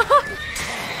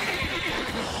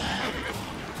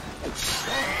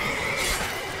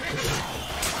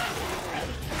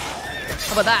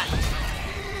 How about that?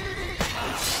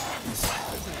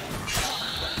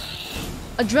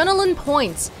 Adrenaline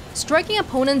points. Striking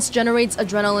opponents generates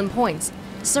adrenaline points.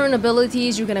 Certain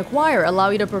abilities you can acquire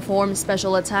allow you to perform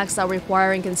special attacks that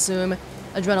require and consume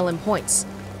adrenaline points.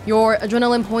 Your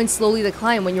adrenaline points slowly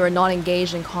decline when you are not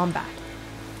engaged in combat.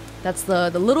 That's the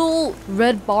little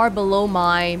red bar below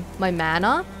my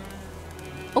mana.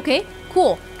 Okay,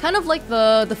 Cool. Kind of like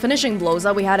the finishing blows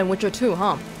that we had in Witcher 2,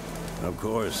 huh? Of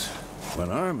course. When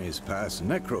armies pass,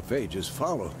 necrophages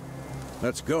follow.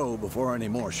 Let's go before any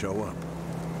more show up.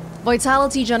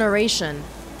 Vitality generation.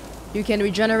 You can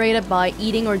regenerate it by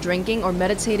eating or drinking or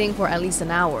meditating for at least an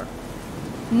hour.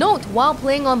 Note, while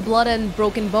playing on blood and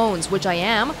broken bones, which I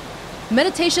am,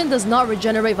 meditation does not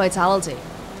regenerate vitality.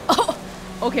 Oh,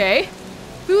 okay.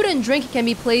 Food and drink can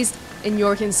be placed in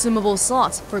your consumable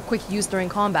slots for quick use during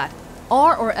combat.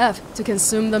 R or F to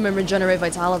consume them and regenerate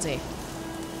vitality.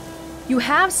 You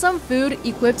have some food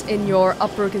equipped in your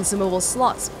upper consumable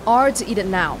slots. R to eat it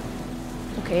now.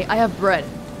 Okay, I have bread.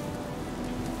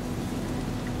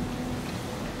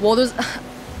 Well, there's...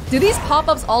 Do these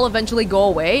pop-ups all eventually go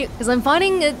away? Because I'm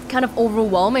finding it kind of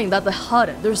overwhelming that the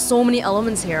HUD, there's so many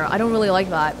elements here. I don't really like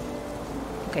that.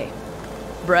 Okay.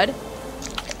 Bread.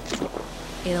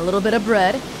 Eat a little bit of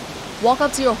bread. Walk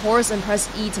up to your horse and press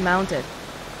E to mount it.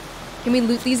 Can we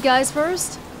loot these guys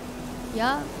first?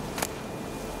 Yeah.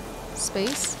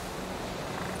 Space.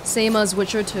 Same as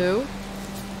Witcher 2.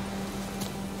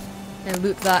 And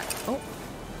loot that. Oh.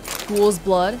 Ghoul's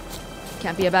blood.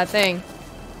 Can't be a bad thing.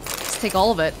 Take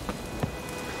all of it.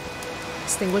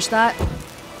 Extinguish that.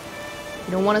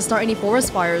 You don't want to start any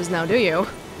forest fires now, do you?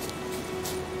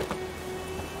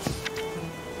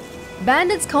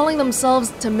 Bandits calling themselves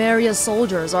Temeria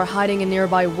soldiers are hiding in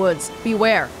nearby woods.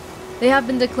 Beware. They have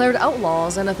been declared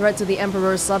outlaws and a threat to the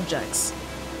Emperor's subjects.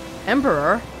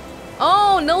 Emperor?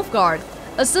 Oh, Nilfgaard.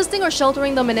 Assisting or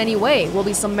sheltering them in any way will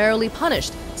be summarily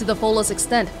punished to the fullest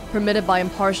extent permitted by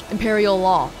imperial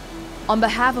law. On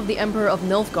behalf of the Emperor of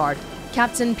Nilfgaard,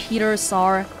 Captain Peter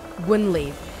Sar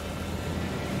Gwynleave.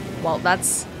 Well,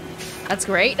 that's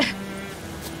great.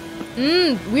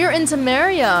 We're in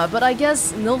Temeria, but I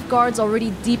guess Nilfgaard's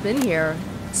already deep in here.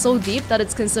 So deep that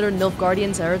it's considered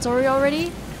Nilfgaardian territory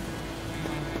already?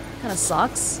 Kinda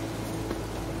sucks.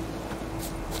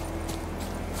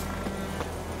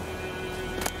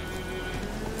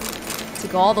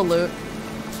 Take all the loot.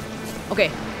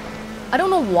 Okay. I don't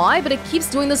know why, but it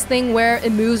keeps doing this thing where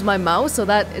it moves my mouse so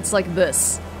that it's like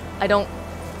this. A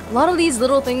lot of these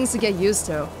little things to get used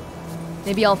to.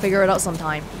 Maybe I'll figure it out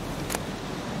sometime.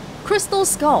 Crystal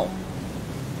skull.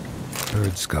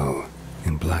 Bird skull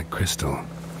in black crystal.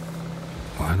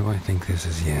 Why do I think this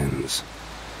is Yen's?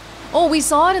 Oh, we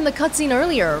saw it in the cutscene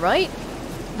earlier, right?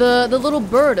 The little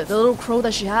bird, the little crow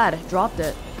that she had, dropped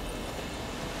it.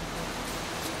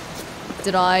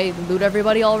 Did I loot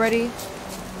everybody already?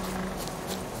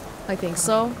 I think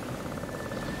so.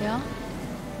 Yeah?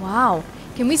 Wow.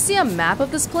 Can we see a map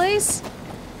of this place?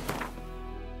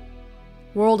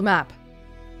 World map.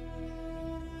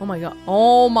 Oh my god.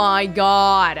 Oh my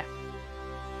god.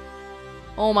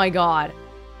 Oh my god.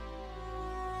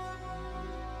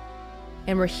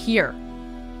 And we're here.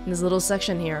 In this little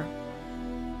section here.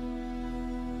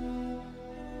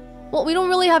 Well, we don't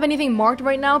really have anything marked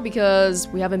right now because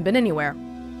we haven't been anywhere.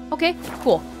 Okay,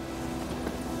 cool.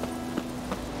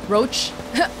 Roach.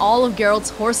 All of Geralt's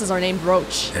horses are named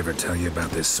Roach. Ever tell you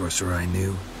about this sorcerer I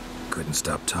knew? Couldn't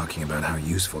stop talking about how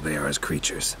useful they are as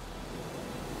creatures.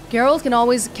 Geralt can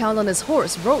always count on his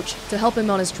horse, Roach, to help him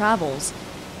on his travels.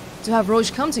 To have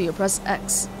Roach come to you, press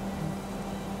X.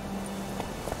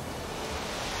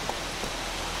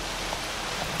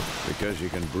 Because you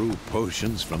can brew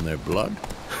potions from their blood?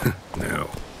 No,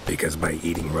 because by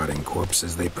eating rotting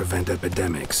corpses, they prevent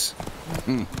epidemics.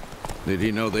 Did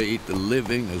he know they eat the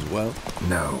living as well?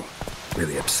 No.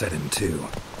 Really upset him, too.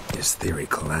 His theory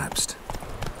collapsed.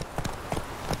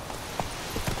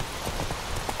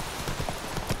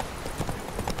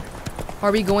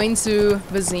 Are we going to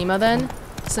Vizima then,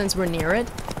 since we're near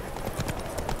it?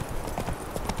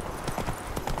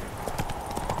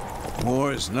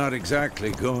 War's not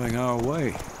exactly going our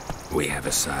way. We have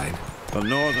a side. The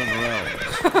Northern Realms.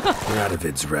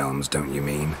 Radovid's realms, don't you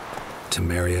mean?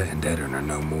 Temeria and Edirn are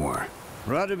no more.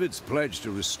 Radovid's pledged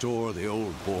to restore the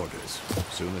old borders as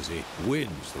soon as he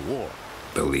wins the war.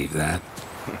 Believe that?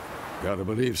 Gotta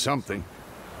believe something.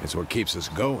 It's what keeps us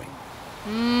going.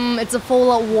 It's a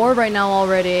full-out war right now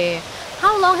already.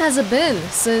 How long has it been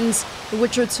since The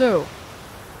Witcher 2?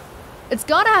 It's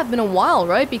gotta have been a while,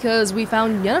 right? Because we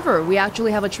found Yennefer. We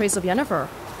actually have a trace of Yennefer.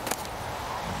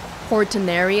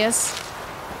 Portinarius.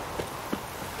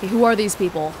 Okay, who are these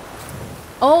people?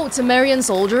 Oh, Temerian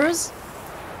soldiers?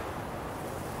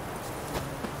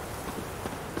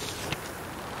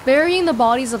 Burying the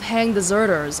bodies of hanged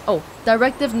deserters. Oh,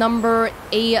 directive number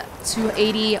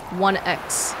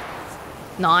A281X.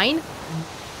 9.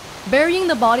 Burying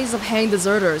the bodies of hanged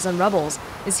deserters and rebels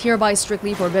is hereby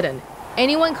strictly forbidden.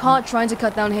 Anyone caught trying to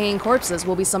cut down hanging corpses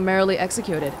will be summarily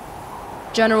executed.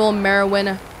 General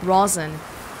Merwin Rosin,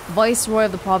 Viceroy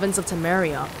of the province of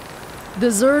Temeria.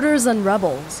 Deserters and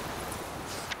rebels.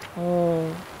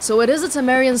 Oh, so it is a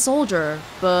Temerian soldier,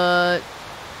 but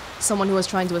someone who was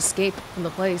trying to escape from the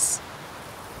place.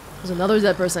 There's another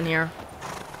dead person here.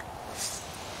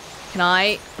 Can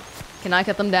I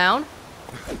cut them down?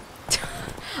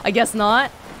 I guess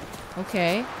not.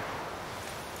 Okay.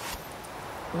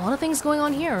 A lot of things going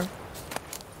on here.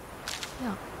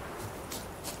 Yeah.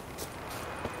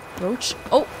 Roach?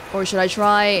 Oh, or should I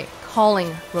try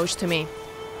calling Roach to me?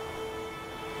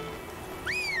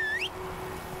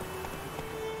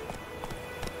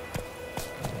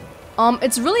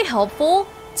 It's really helpful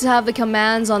to have the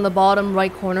commands on the bottom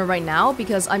right corner right now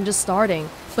because I'm just starting.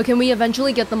 But can we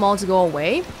eventually get them all to go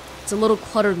away? It's a little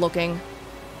cluttered looking.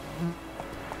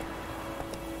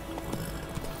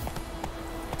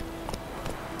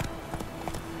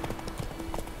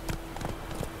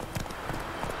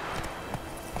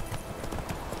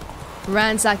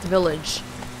 Ransacked village.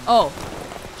 Oh,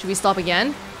 should we stop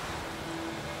again?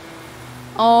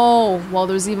 Oh, well,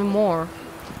 there's even more.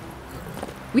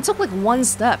 We took like one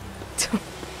step.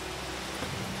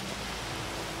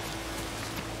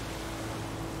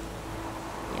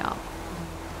 Yeah.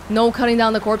 No cutting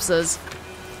down the corpses.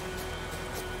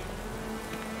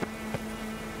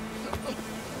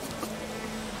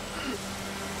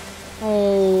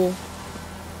 Oh.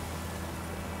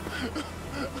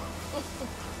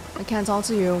 I can't talk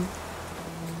to you.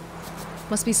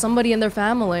 Must be somebody in their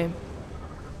family.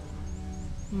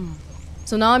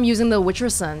 So now I'm using the Witcher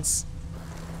sense.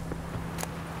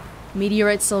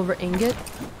 Meteorite silver ingot.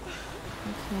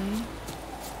 Okay.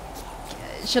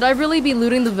 Should I really be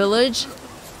looting the village?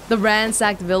 The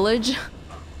ransacked village?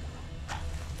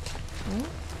 Oh.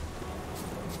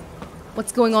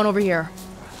 What's going on over here?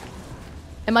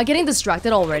 Am I getting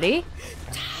distracted already?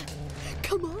 Dad,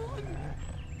 come on.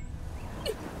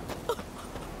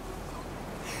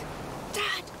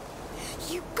 Dad,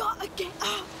 you gotta get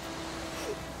up.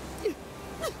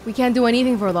 We can't do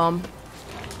anything for them.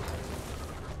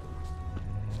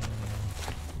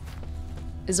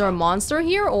 Is there a monster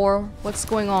here, or what's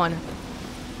going on?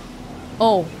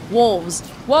 Oh, wolves.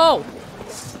 Whoa!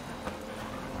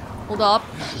 Hold up.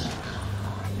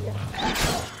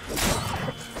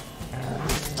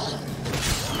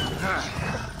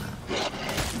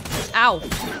 Ow!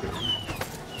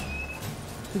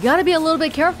 We gotta be a little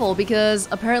bit careful because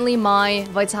apparently my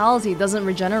vitality doesn't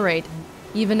regenerate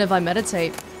even if I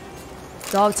meditate.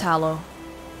 Dog tallow.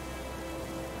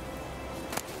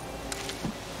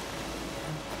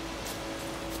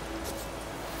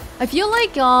 I feel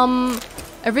like,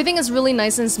 everything is really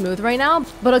nice and smooth right now,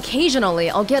 but occasionally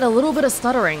I'll get a little bit of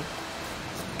stuttering.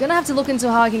 Gonna have to look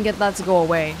into how I can get that to go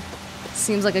away.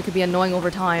 Seems like it could be annoying over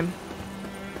time.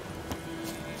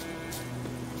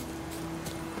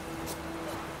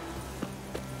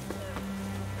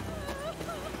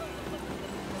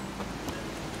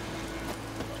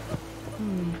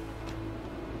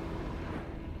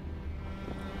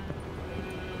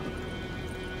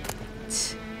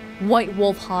 White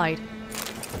wolf hide.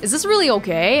 Is this really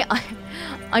okay?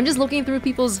 I'm just looking through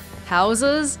people's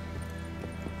houses.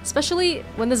 Especially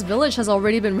when this village has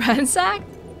already been ransacked.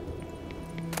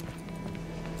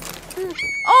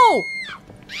 Oh!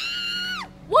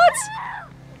 What?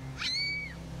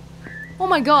 Oh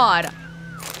my god.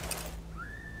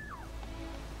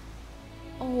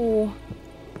 Oh.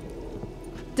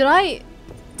 Did I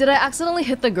accidentally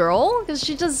hit the girl? Because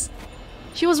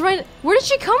she was right. Where did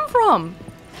she come from?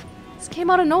 This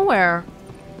came out of nowhere.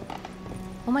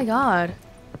 Oh my god.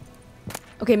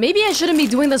 Okay, maybe I shouldn't be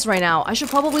doing this right now. I should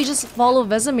probably just follow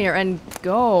Vesemir and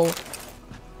go.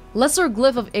 Lesser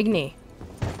Glyph of Igni.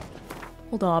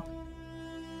 Hold up.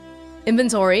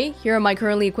 Inventory. Here are my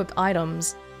currently equipped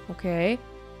items. Okay.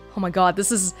 Oh my god,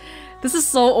 this is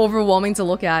so overwhelming to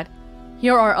look at.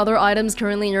 Here are other items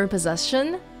currently in your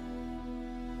possession.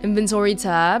 Inventory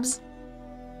tabs.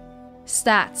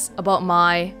 Stats about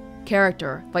my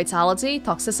character. Vitality,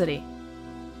 toxicity.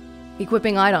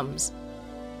 Equipping items.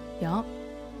 Yeah.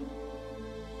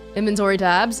 Inventory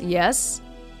tabs, yes.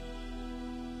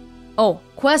 Oh,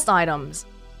 quest items.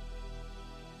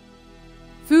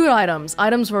 Food items,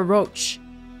 items for Roach.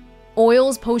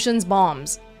 Oils, potions,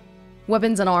 bombs.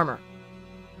 Weapons and armor.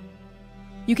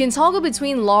 You can toggle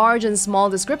between large and small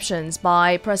descriptions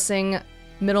by pressing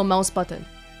middle mouse button.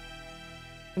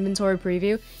 Inventory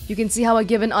preview. You can see how a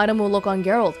given item will look on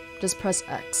Geralt. Just press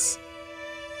X.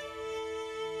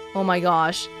 Oh my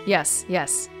gosh. Yes,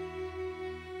 yes.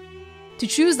 To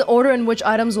choose the order in which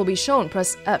items will be shown,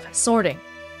 press F. Sorting.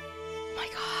 Oh my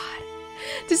god.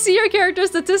 To see your character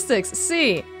statistics,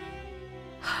 C.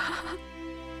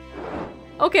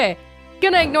 Okay,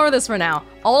 gonna ignore this for now.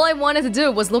 All I wanted to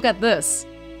do was look at this.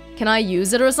 Can I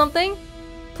use it or something?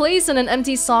 Place in an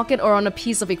empty socket or on a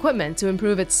piece of equipment to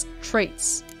improve its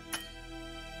traits.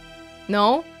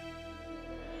 No?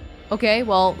 Okay,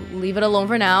 well, leave it alone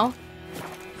for now.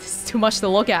 It's too much to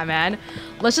look at, man.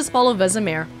 Let's just follow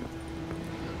Vesemir.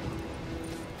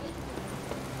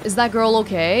 Is that girl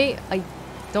okay? I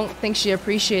don't think she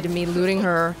appreciated me looting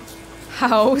her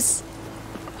house.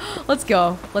 Let's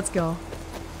go. Let's go.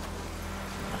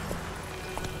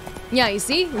 Yeah, you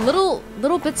see? Little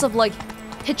bits of, like,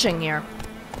 hitching here.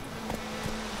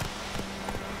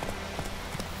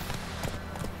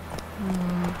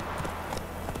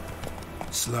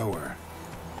 Slower.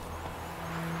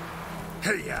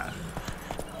 Hey-ya!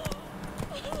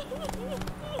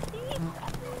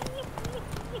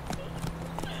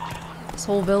 This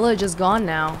whole village is gone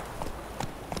now.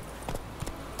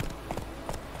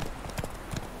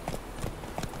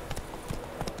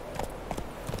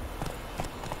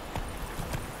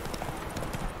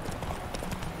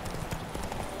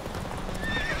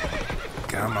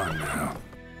 Come on now.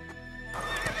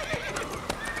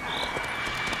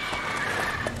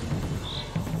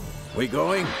 We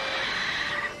going?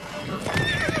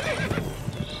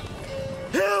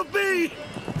 Help me!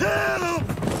 Help!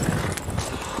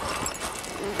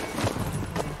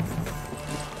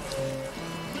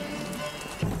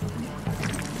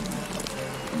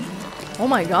 Oh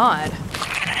my god.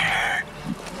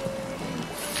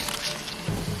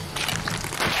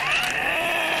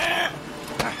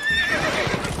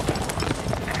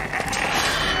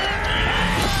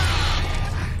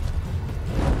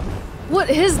 What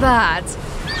is that?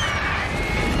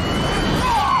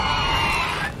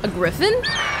 A griffin?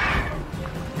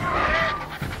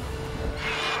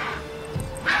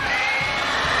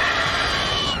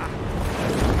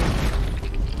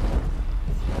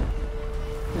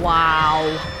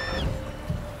 Wow.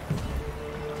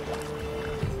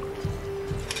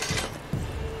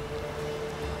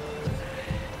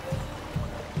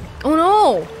 Oh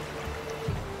no!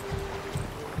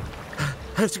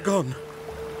 Has it gone?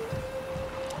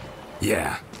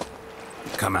 Yeah.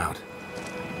 Come out.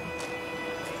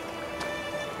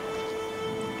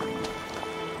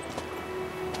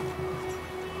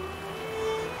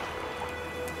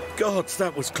 Gods,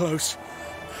 that was close.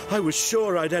 I was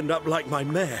sure I'd end up like my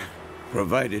mare.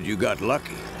 Provided you got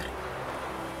lucky.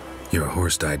 Your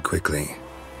horse died quickly,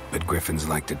 but griffins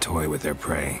like to toy with their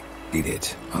prey. Eat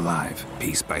it, alive,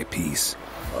 piece by piece.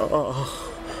 Oh.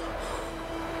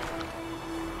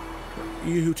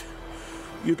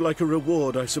 You'd like a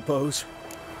reward, I suppose.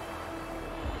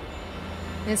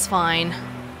 It's fine.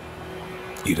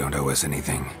 You don't owe us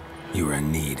anything. You were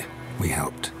in need. We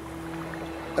helped.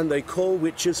 And they call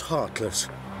witches heartless.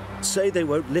 Say they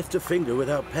won't lift a finger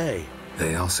without pay.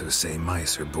 They also say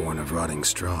mice are born of rotting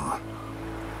straw.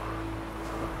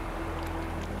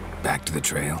 Back to the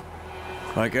trail?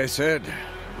 Like I said,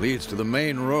 leads to the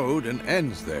main road and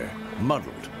ends there,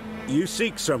 muddled. You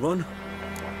seek someone?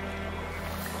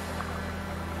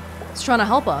 It's trying to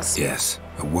help us. Yes,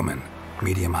 a woman.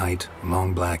 Medium height,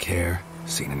 long black hair.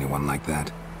 Seen anyone like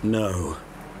that? No.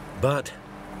 But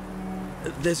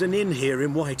there's an inn here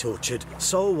in White Orchard.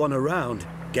 Sole one around.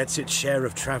 Gets its share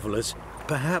of travelers.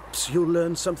 Perhaps you'll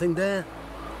learn something there?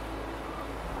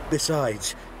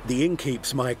 Besides, the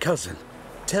innkeep's my cousin.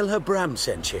 Tell her Bram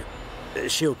sent you.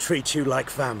 She'll treat you like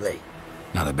family.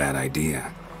 Not a bad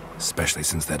idea. Especially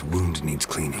since that wound needs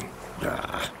cleaning.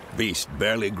 Ah, beast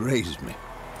barely grazed me.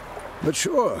 But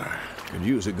sure, could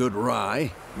use a good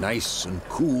rye. Nice and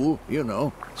cool, you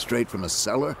know, straight from a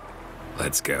cellar.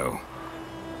 Let's go.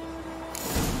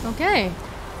 Okay.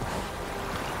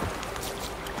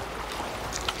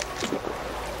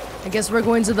 I guess we're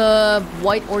going to the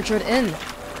White Orchard Inn.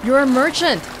 You're a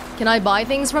merchant. Can I buy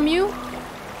things from you?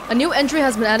 A new entry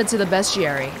has been added to the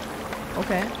bestiary.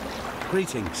 Okay.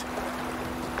 Greetings.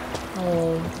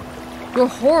 Oh. Your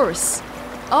horse.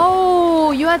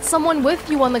 Oh, you had someone with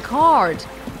you on the cart.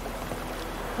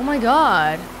 Oh my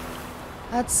god.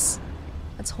 That's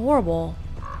horrible.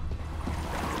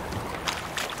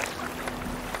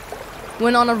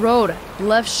 When on a road,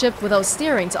 left shift without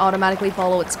steering to automatically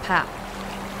follow its path.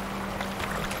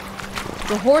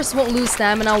 The horse won't lose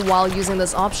stamina while using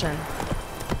this option.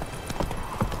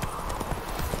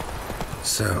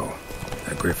 So,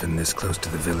 a griffin this close to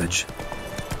the village?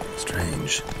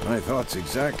 Strange. My thoughts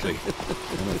exactly.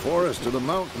 In the forest or the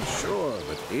mountain, sure,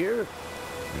 but here?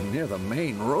 You're near the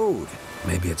main road.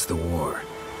 Maybe it's the war.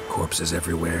 Corpses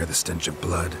everywhere, the stench of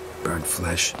blood, burnt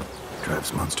flesh.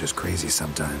 Drives monsters crazy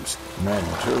sometimes. Men,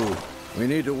 too. We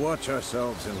need to watch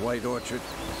ourselves in White Orchard.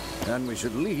 And we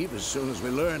should leave as soon as we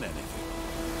learn anything.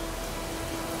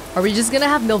 Are we just gonna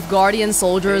have Nilfgaardian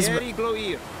soldiers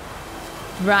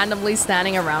randomly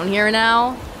standing around here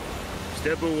now?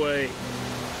 Step away.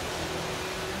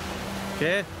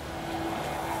 Okay.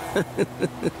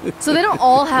 So they don't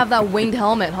all have that winged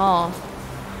helmet, huh?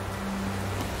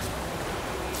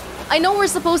 I know we're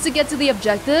supposed to get to the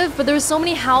objective, but there's so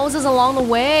many houses along the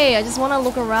way. I just want to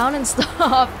look around and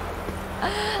stuff.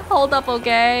 Hold up,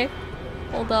 okay?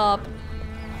 Hold up.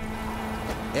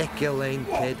 Ekelein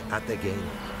ped at the game.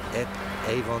 Et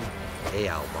Avon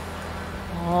Ealba.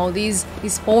 Oh, these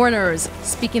foreigners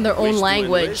speaking their own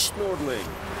language.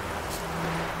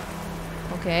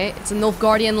 Okay, it's a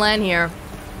Nilfgaardian land here.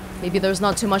 Maybe there's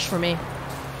not too much for me.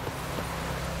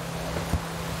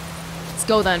 Let's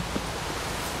go then.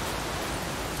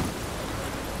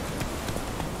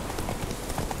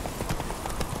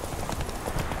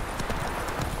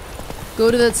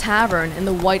 Go to the tavern in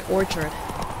the White Orchard.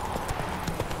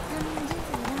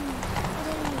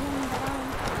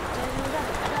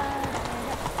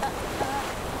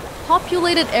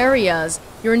 Populated areas.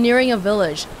 You're nearing a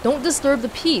village. Don't disturb the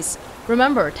peace.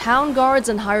 Remember, town guards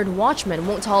and hired watchmen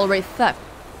won't tolerate theft.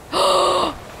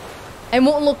 And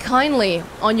won't look kindly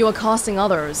on you accosting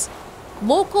others.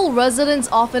 Local residents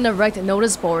often erect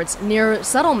notice boards near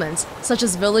settlements, such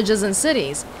as villages and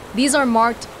cities. These are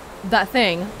marked that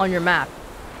thing on your map.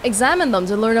 Examine them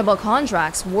to learn about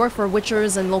contracts, work for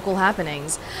witchers, and local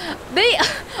happenings.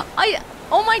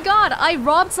 Oh my god, I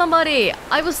robbed somebody!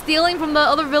 I was stealing from the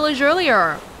other village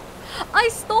earlier. I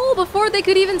stole before they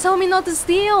could even tell me not to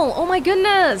steal. Oh my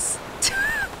goodness.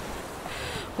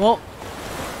 Well,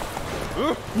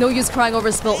 no use crying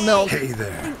over spilt milk. Hey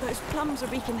there. I think those plums are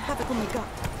wreaking havoc on my gut.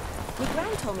 My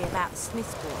gran told me about the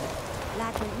Smith's boy.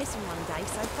 Lad went missing one day,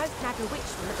 so folk nagged a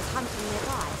witchman that was hunting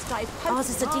nearby. Started poking. Ours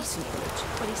is a decent witch.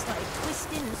 When he started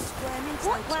twisting and squirming,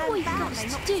 so What do we have to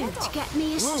do to get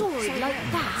me a sword like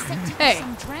that? Hey,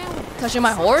 touching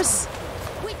my horse?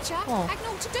 Witcher Oh. had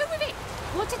naught to do with it.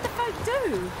 What did the folk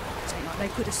do? Seemed like they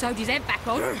could have sewed his head back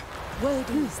on. Word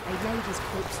is they laid his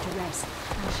corpse to rest.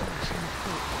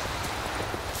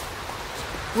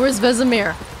 Where's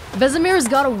Vesemir? Vesemir's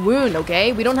got a wound,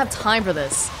 okay? We don't have time for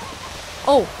this.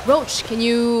 Oh, Roach, can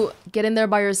you get in there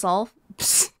by yourself?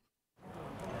 Psst.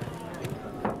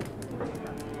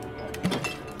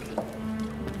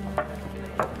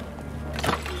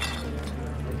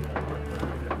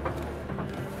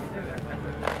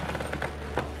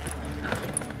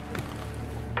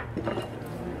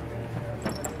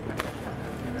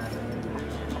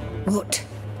 What?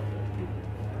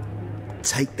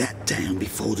 Take that down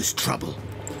before there's trouble.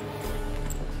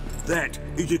 That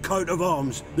is a coat of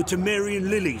arms, the Temerian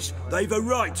lilies. They've a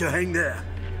right to hang there.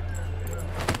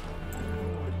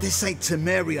 This ain't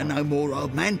Temeria no more,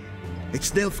 old man.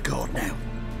 It's Nilfgaard now.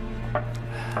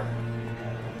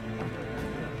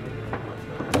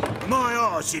 My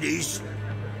arse it is.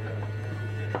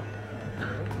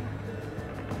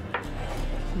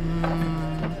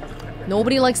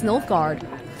 Nobody likes Nilfgaard.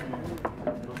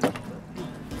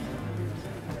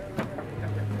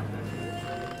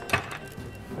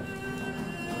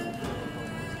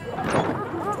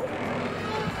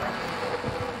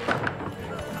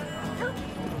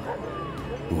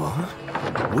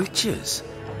 What? Witches?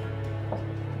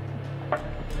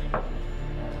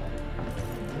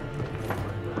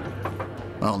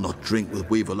 I'll not drink with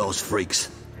Weaverlaw's freaks.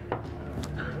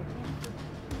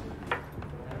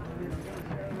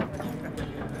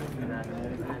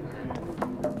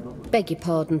 Beg your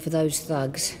pardon for those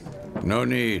thugs. No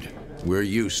need. We're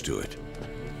used to it.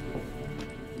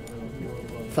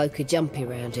 Folk are jumpy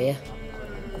round here.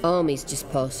 Armies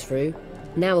just passed through.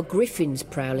 Now a griffin's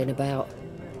prowling about.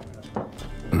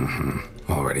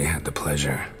 Already had the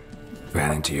pleasure.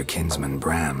 Ran into your kinsman,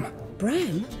 Bram.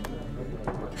 Bram?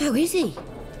 How is he?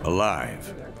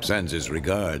 Alive. Sends his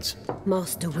regards.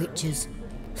 Master Witchers.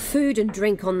 Food and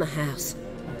drink on the house.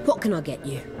 What can I get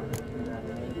you?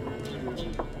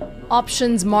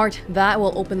 Options marked that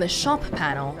will open the shop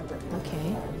panel.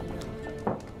 Okay.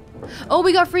 Oh,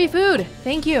 we got free food.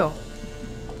 Thank you.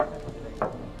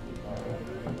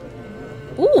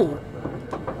 Ooh.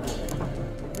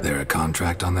 There a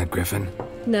contract on that griffin?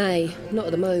 Nay, not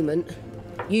at the moment.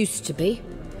 Used to be.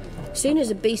 Soon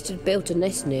as a beast had built a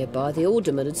nest nearby, the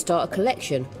alderman would start a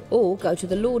collection, or go to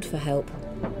the Lord for help.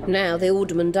 Now the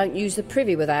alderman don't use the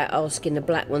privy without asking the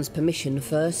Black One's permission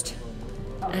first.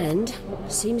 And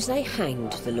seems they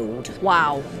hanged the Lord.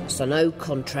 Wow. So no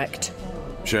contract.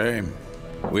 Shame.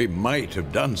 We might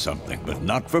have done something, but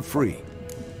not for free.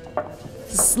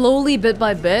 Slowly, bit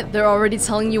by bit, they're already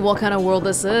telling you what kind of world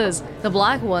this is. The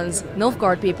Black Ones,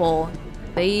 Nilfgaard people,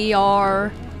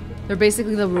 they're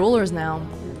basically the rulers now.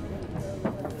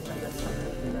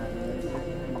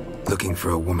 Looking for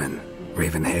a woman.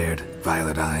 Raven-haired,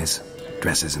 violet eyes,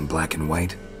 dresses in black and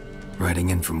white.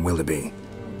 Riding in from Willoughby.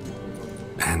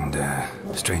 And,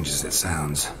 strange as it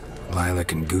sounds,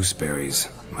 lilac and gooseberries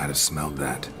might have smelled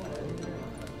that.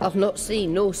 I've not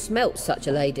seen nor smelt such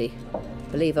a lady.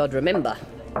 Believe I'd remember.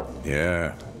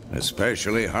 Yeah,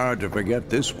 especially hard to forget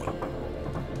this one.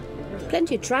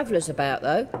 Plenty of travellers about,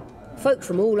 though. Folk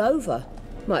from all over.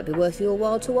 Might be worth your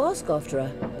while to ask after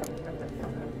her.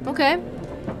 Okay.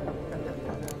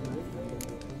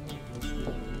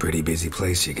 Pretty busy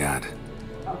place you got.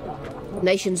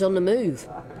 Nations on the move.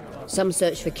 Some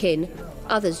search for kin,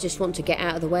 others just want to get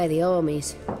out of the way of the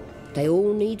armies. They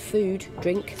all need food,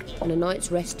 drink, and a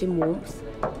night's rest in warmth.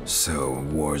 So,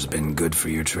 war's been good for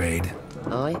your trade?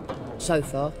 Aye, so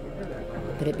far.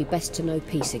 But it'd be best to know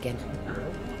peace again.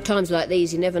 Times like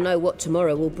these, you never know what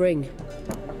tomorrow will bring.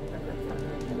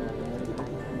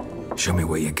 Show me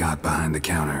what you got behind the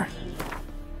counter.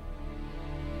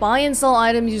 Buy and sell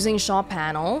items using shop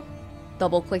panel.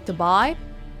 Double click to buy.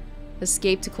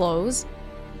 Escape to close.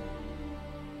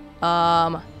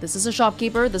 This is a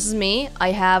shopkeeper. This is me. I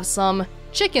have some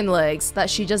chicken legs that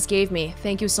she just gave me.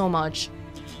 Thank you so much.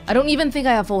 I don't even think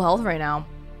I have full health right now.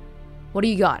 What do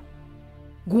you got?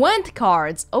 Gwent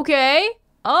cards. Okay.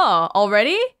 Oh,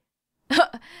 already?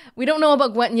 We don't know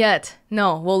about Gwent yet.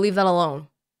 No, we'll leave that alone.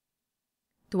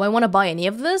 Do I want to buy any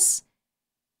of this?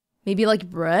 Maybe like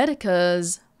bread,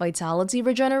 because vitality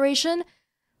regeneration?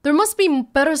 There must be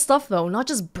better stuff though, not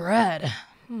just bread.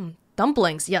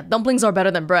 Dumplings. Yeah, dumplings are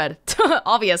better than bread.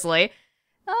 Obviously.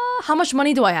 How much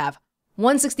money do I have?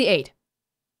 168.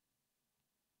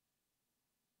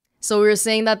 So we were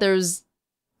saying that there's...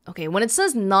 Okay, when it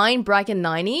says 9 bracket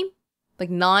 90,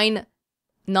 like 9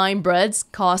 breads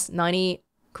cost 90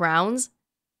 crowns.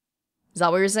 Is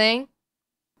that what you're saying?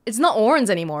 It's not orens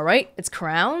anymore, right? It's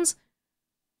crowns?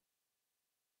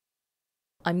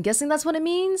 I'm guessing that's what it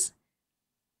means?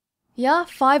 Yeah,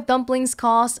 5 dumplings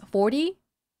cost 40?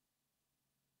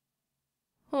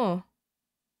 Huh.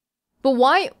 But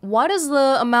why does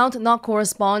the amount not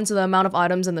correspond to the amount of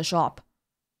items in the shop?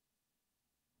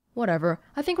 Whatever.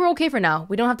 I think we're okay for now.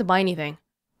 We don't have to buy anything.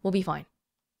 We'll be fine.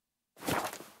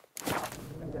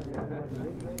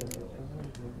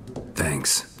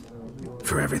 Thanks.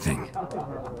 For everything.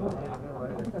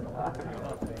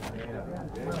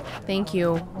 Thank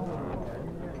you.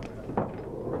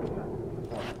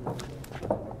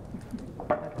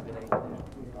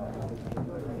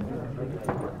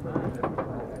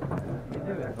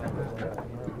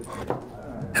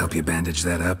 Help you bandage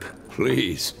that up?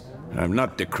 Please. I'm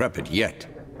not decrepit yet.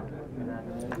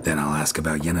 Then I'll ask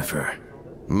about Yennefer.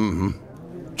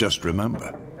 Just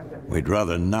remember, we'd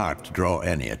rather not draw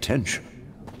any attention.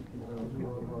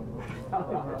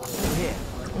 Here.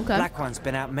 Okay. Black One's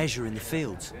been out measuring the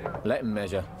fields. Let him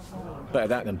measure. Better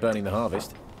that than burning the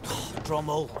harvest.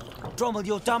 Drommel,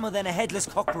 you're dumber than a headless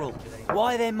cockerel.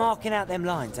 Why are they marking out them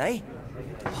lines, eh?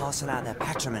 Passing out their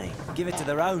patrimony. Give it to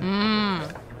their own.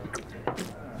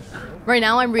 Right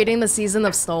now I'm reading the Season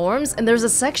of Storms, and there's a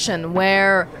section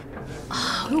where...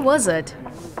 who was it?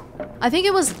 I think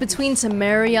it was between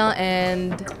Temeria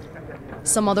and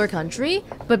some other country,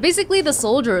 but basically the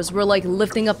soldiers were like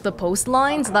lifting up the post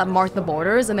lines that marked the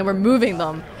borders, and they were moving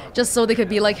them, just so they could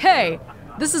be like, hey,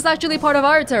 this is actually part of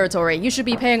our territory, you should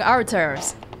be paying our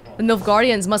tariffs. The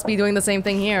Nilfgaardians must be doing the same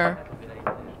thing here.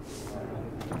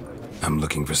 I'm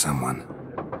looking for someone.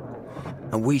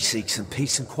 And we seek some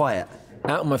peace and quiet.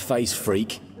 Out of my face,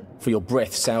 freak. For your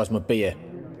breath sours my beer.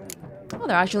 Oh,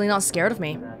 they're actually not scared of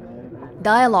me.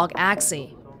 Dialogue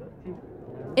Axie.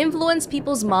 Influence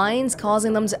people's minds,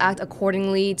 causing them to act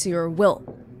accordingly to your will.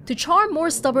 To charm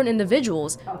more stubborn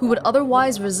individuals who would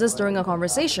otherwise resist during a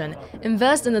conversation,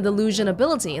 invest in the delusion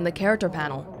ability in the character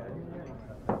panel.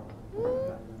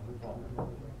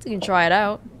 You can try it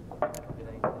out.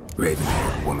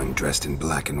 Raven-haired woman dressed in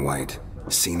black and white.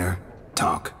 Seen her?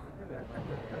 Talk.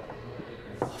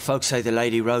 Folks say the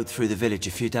lady rode through the village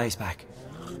a few days back.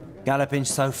 Galloping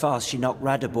so fast she knocked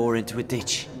Radabor into a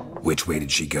ditch. Which way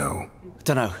did she go?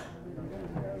 Dunno.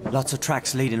 Lots of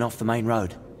tracks leading off the main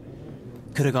road.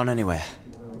 Could have gone anywhere.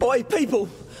 Oi, people!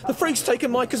 The freak's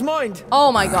taken Micah's mind!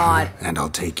 Oh my god. And I'll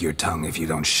take your tongue if you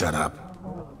don't shut up.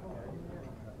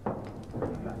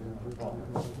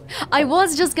 I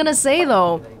was just gonna say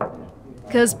though,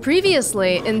 because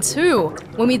previously in 2,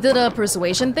 when we did a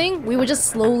persuasion thing, we would just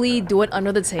slowly do it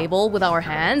under the table with our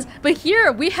hands. But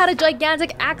here, we had a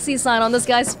gigantic Axie sign on this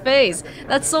guy's face.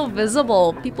 That's so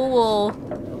visible. People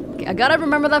will... Okay, I gotta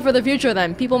remember that for the future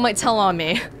then. People might tell on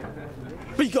me.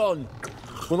 Be gone!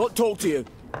 We'll not talk to you.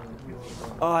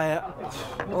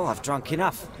 I've drunk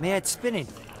enough. My head's spinning.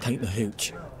 Take the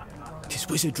hooch. This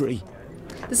wizardry.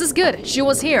 This is good. She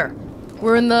was here.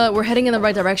 We're heading in the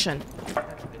right direction.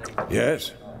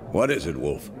 Yes? What is it,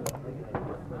 Wolf?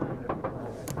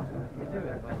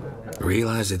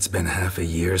 Realize it's been half a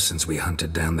year since we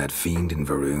hunted down that fiend in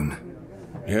Varun?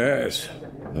 Yes.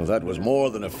 Though that was more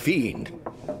than a fiend.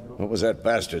 What was that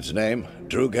bastard's name?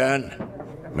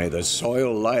 Drugan? May the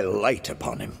soil lie light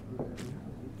upon him.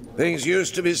 Things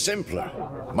used to be simpler.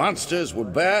 Monsters were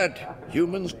bad,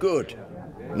 humans good.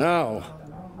 Now,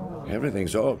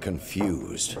 everything's all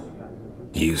confused.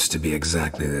 Used to be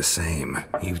exactly the same.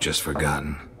 You've just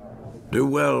forgotten. Do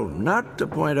well not to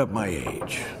point up my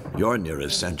age. You're near a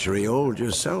century old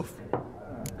yourself.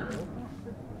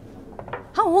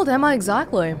 How old am I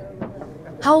exactly?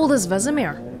 How old is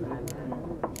Vesemir?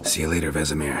 See you later,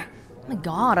 Vesemir. Oh my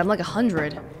god, I'm like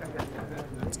 100.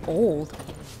 It's old.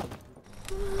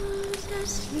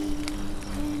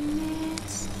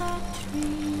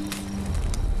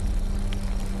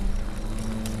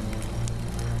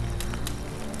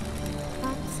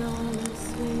 That's all I'm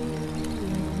saying.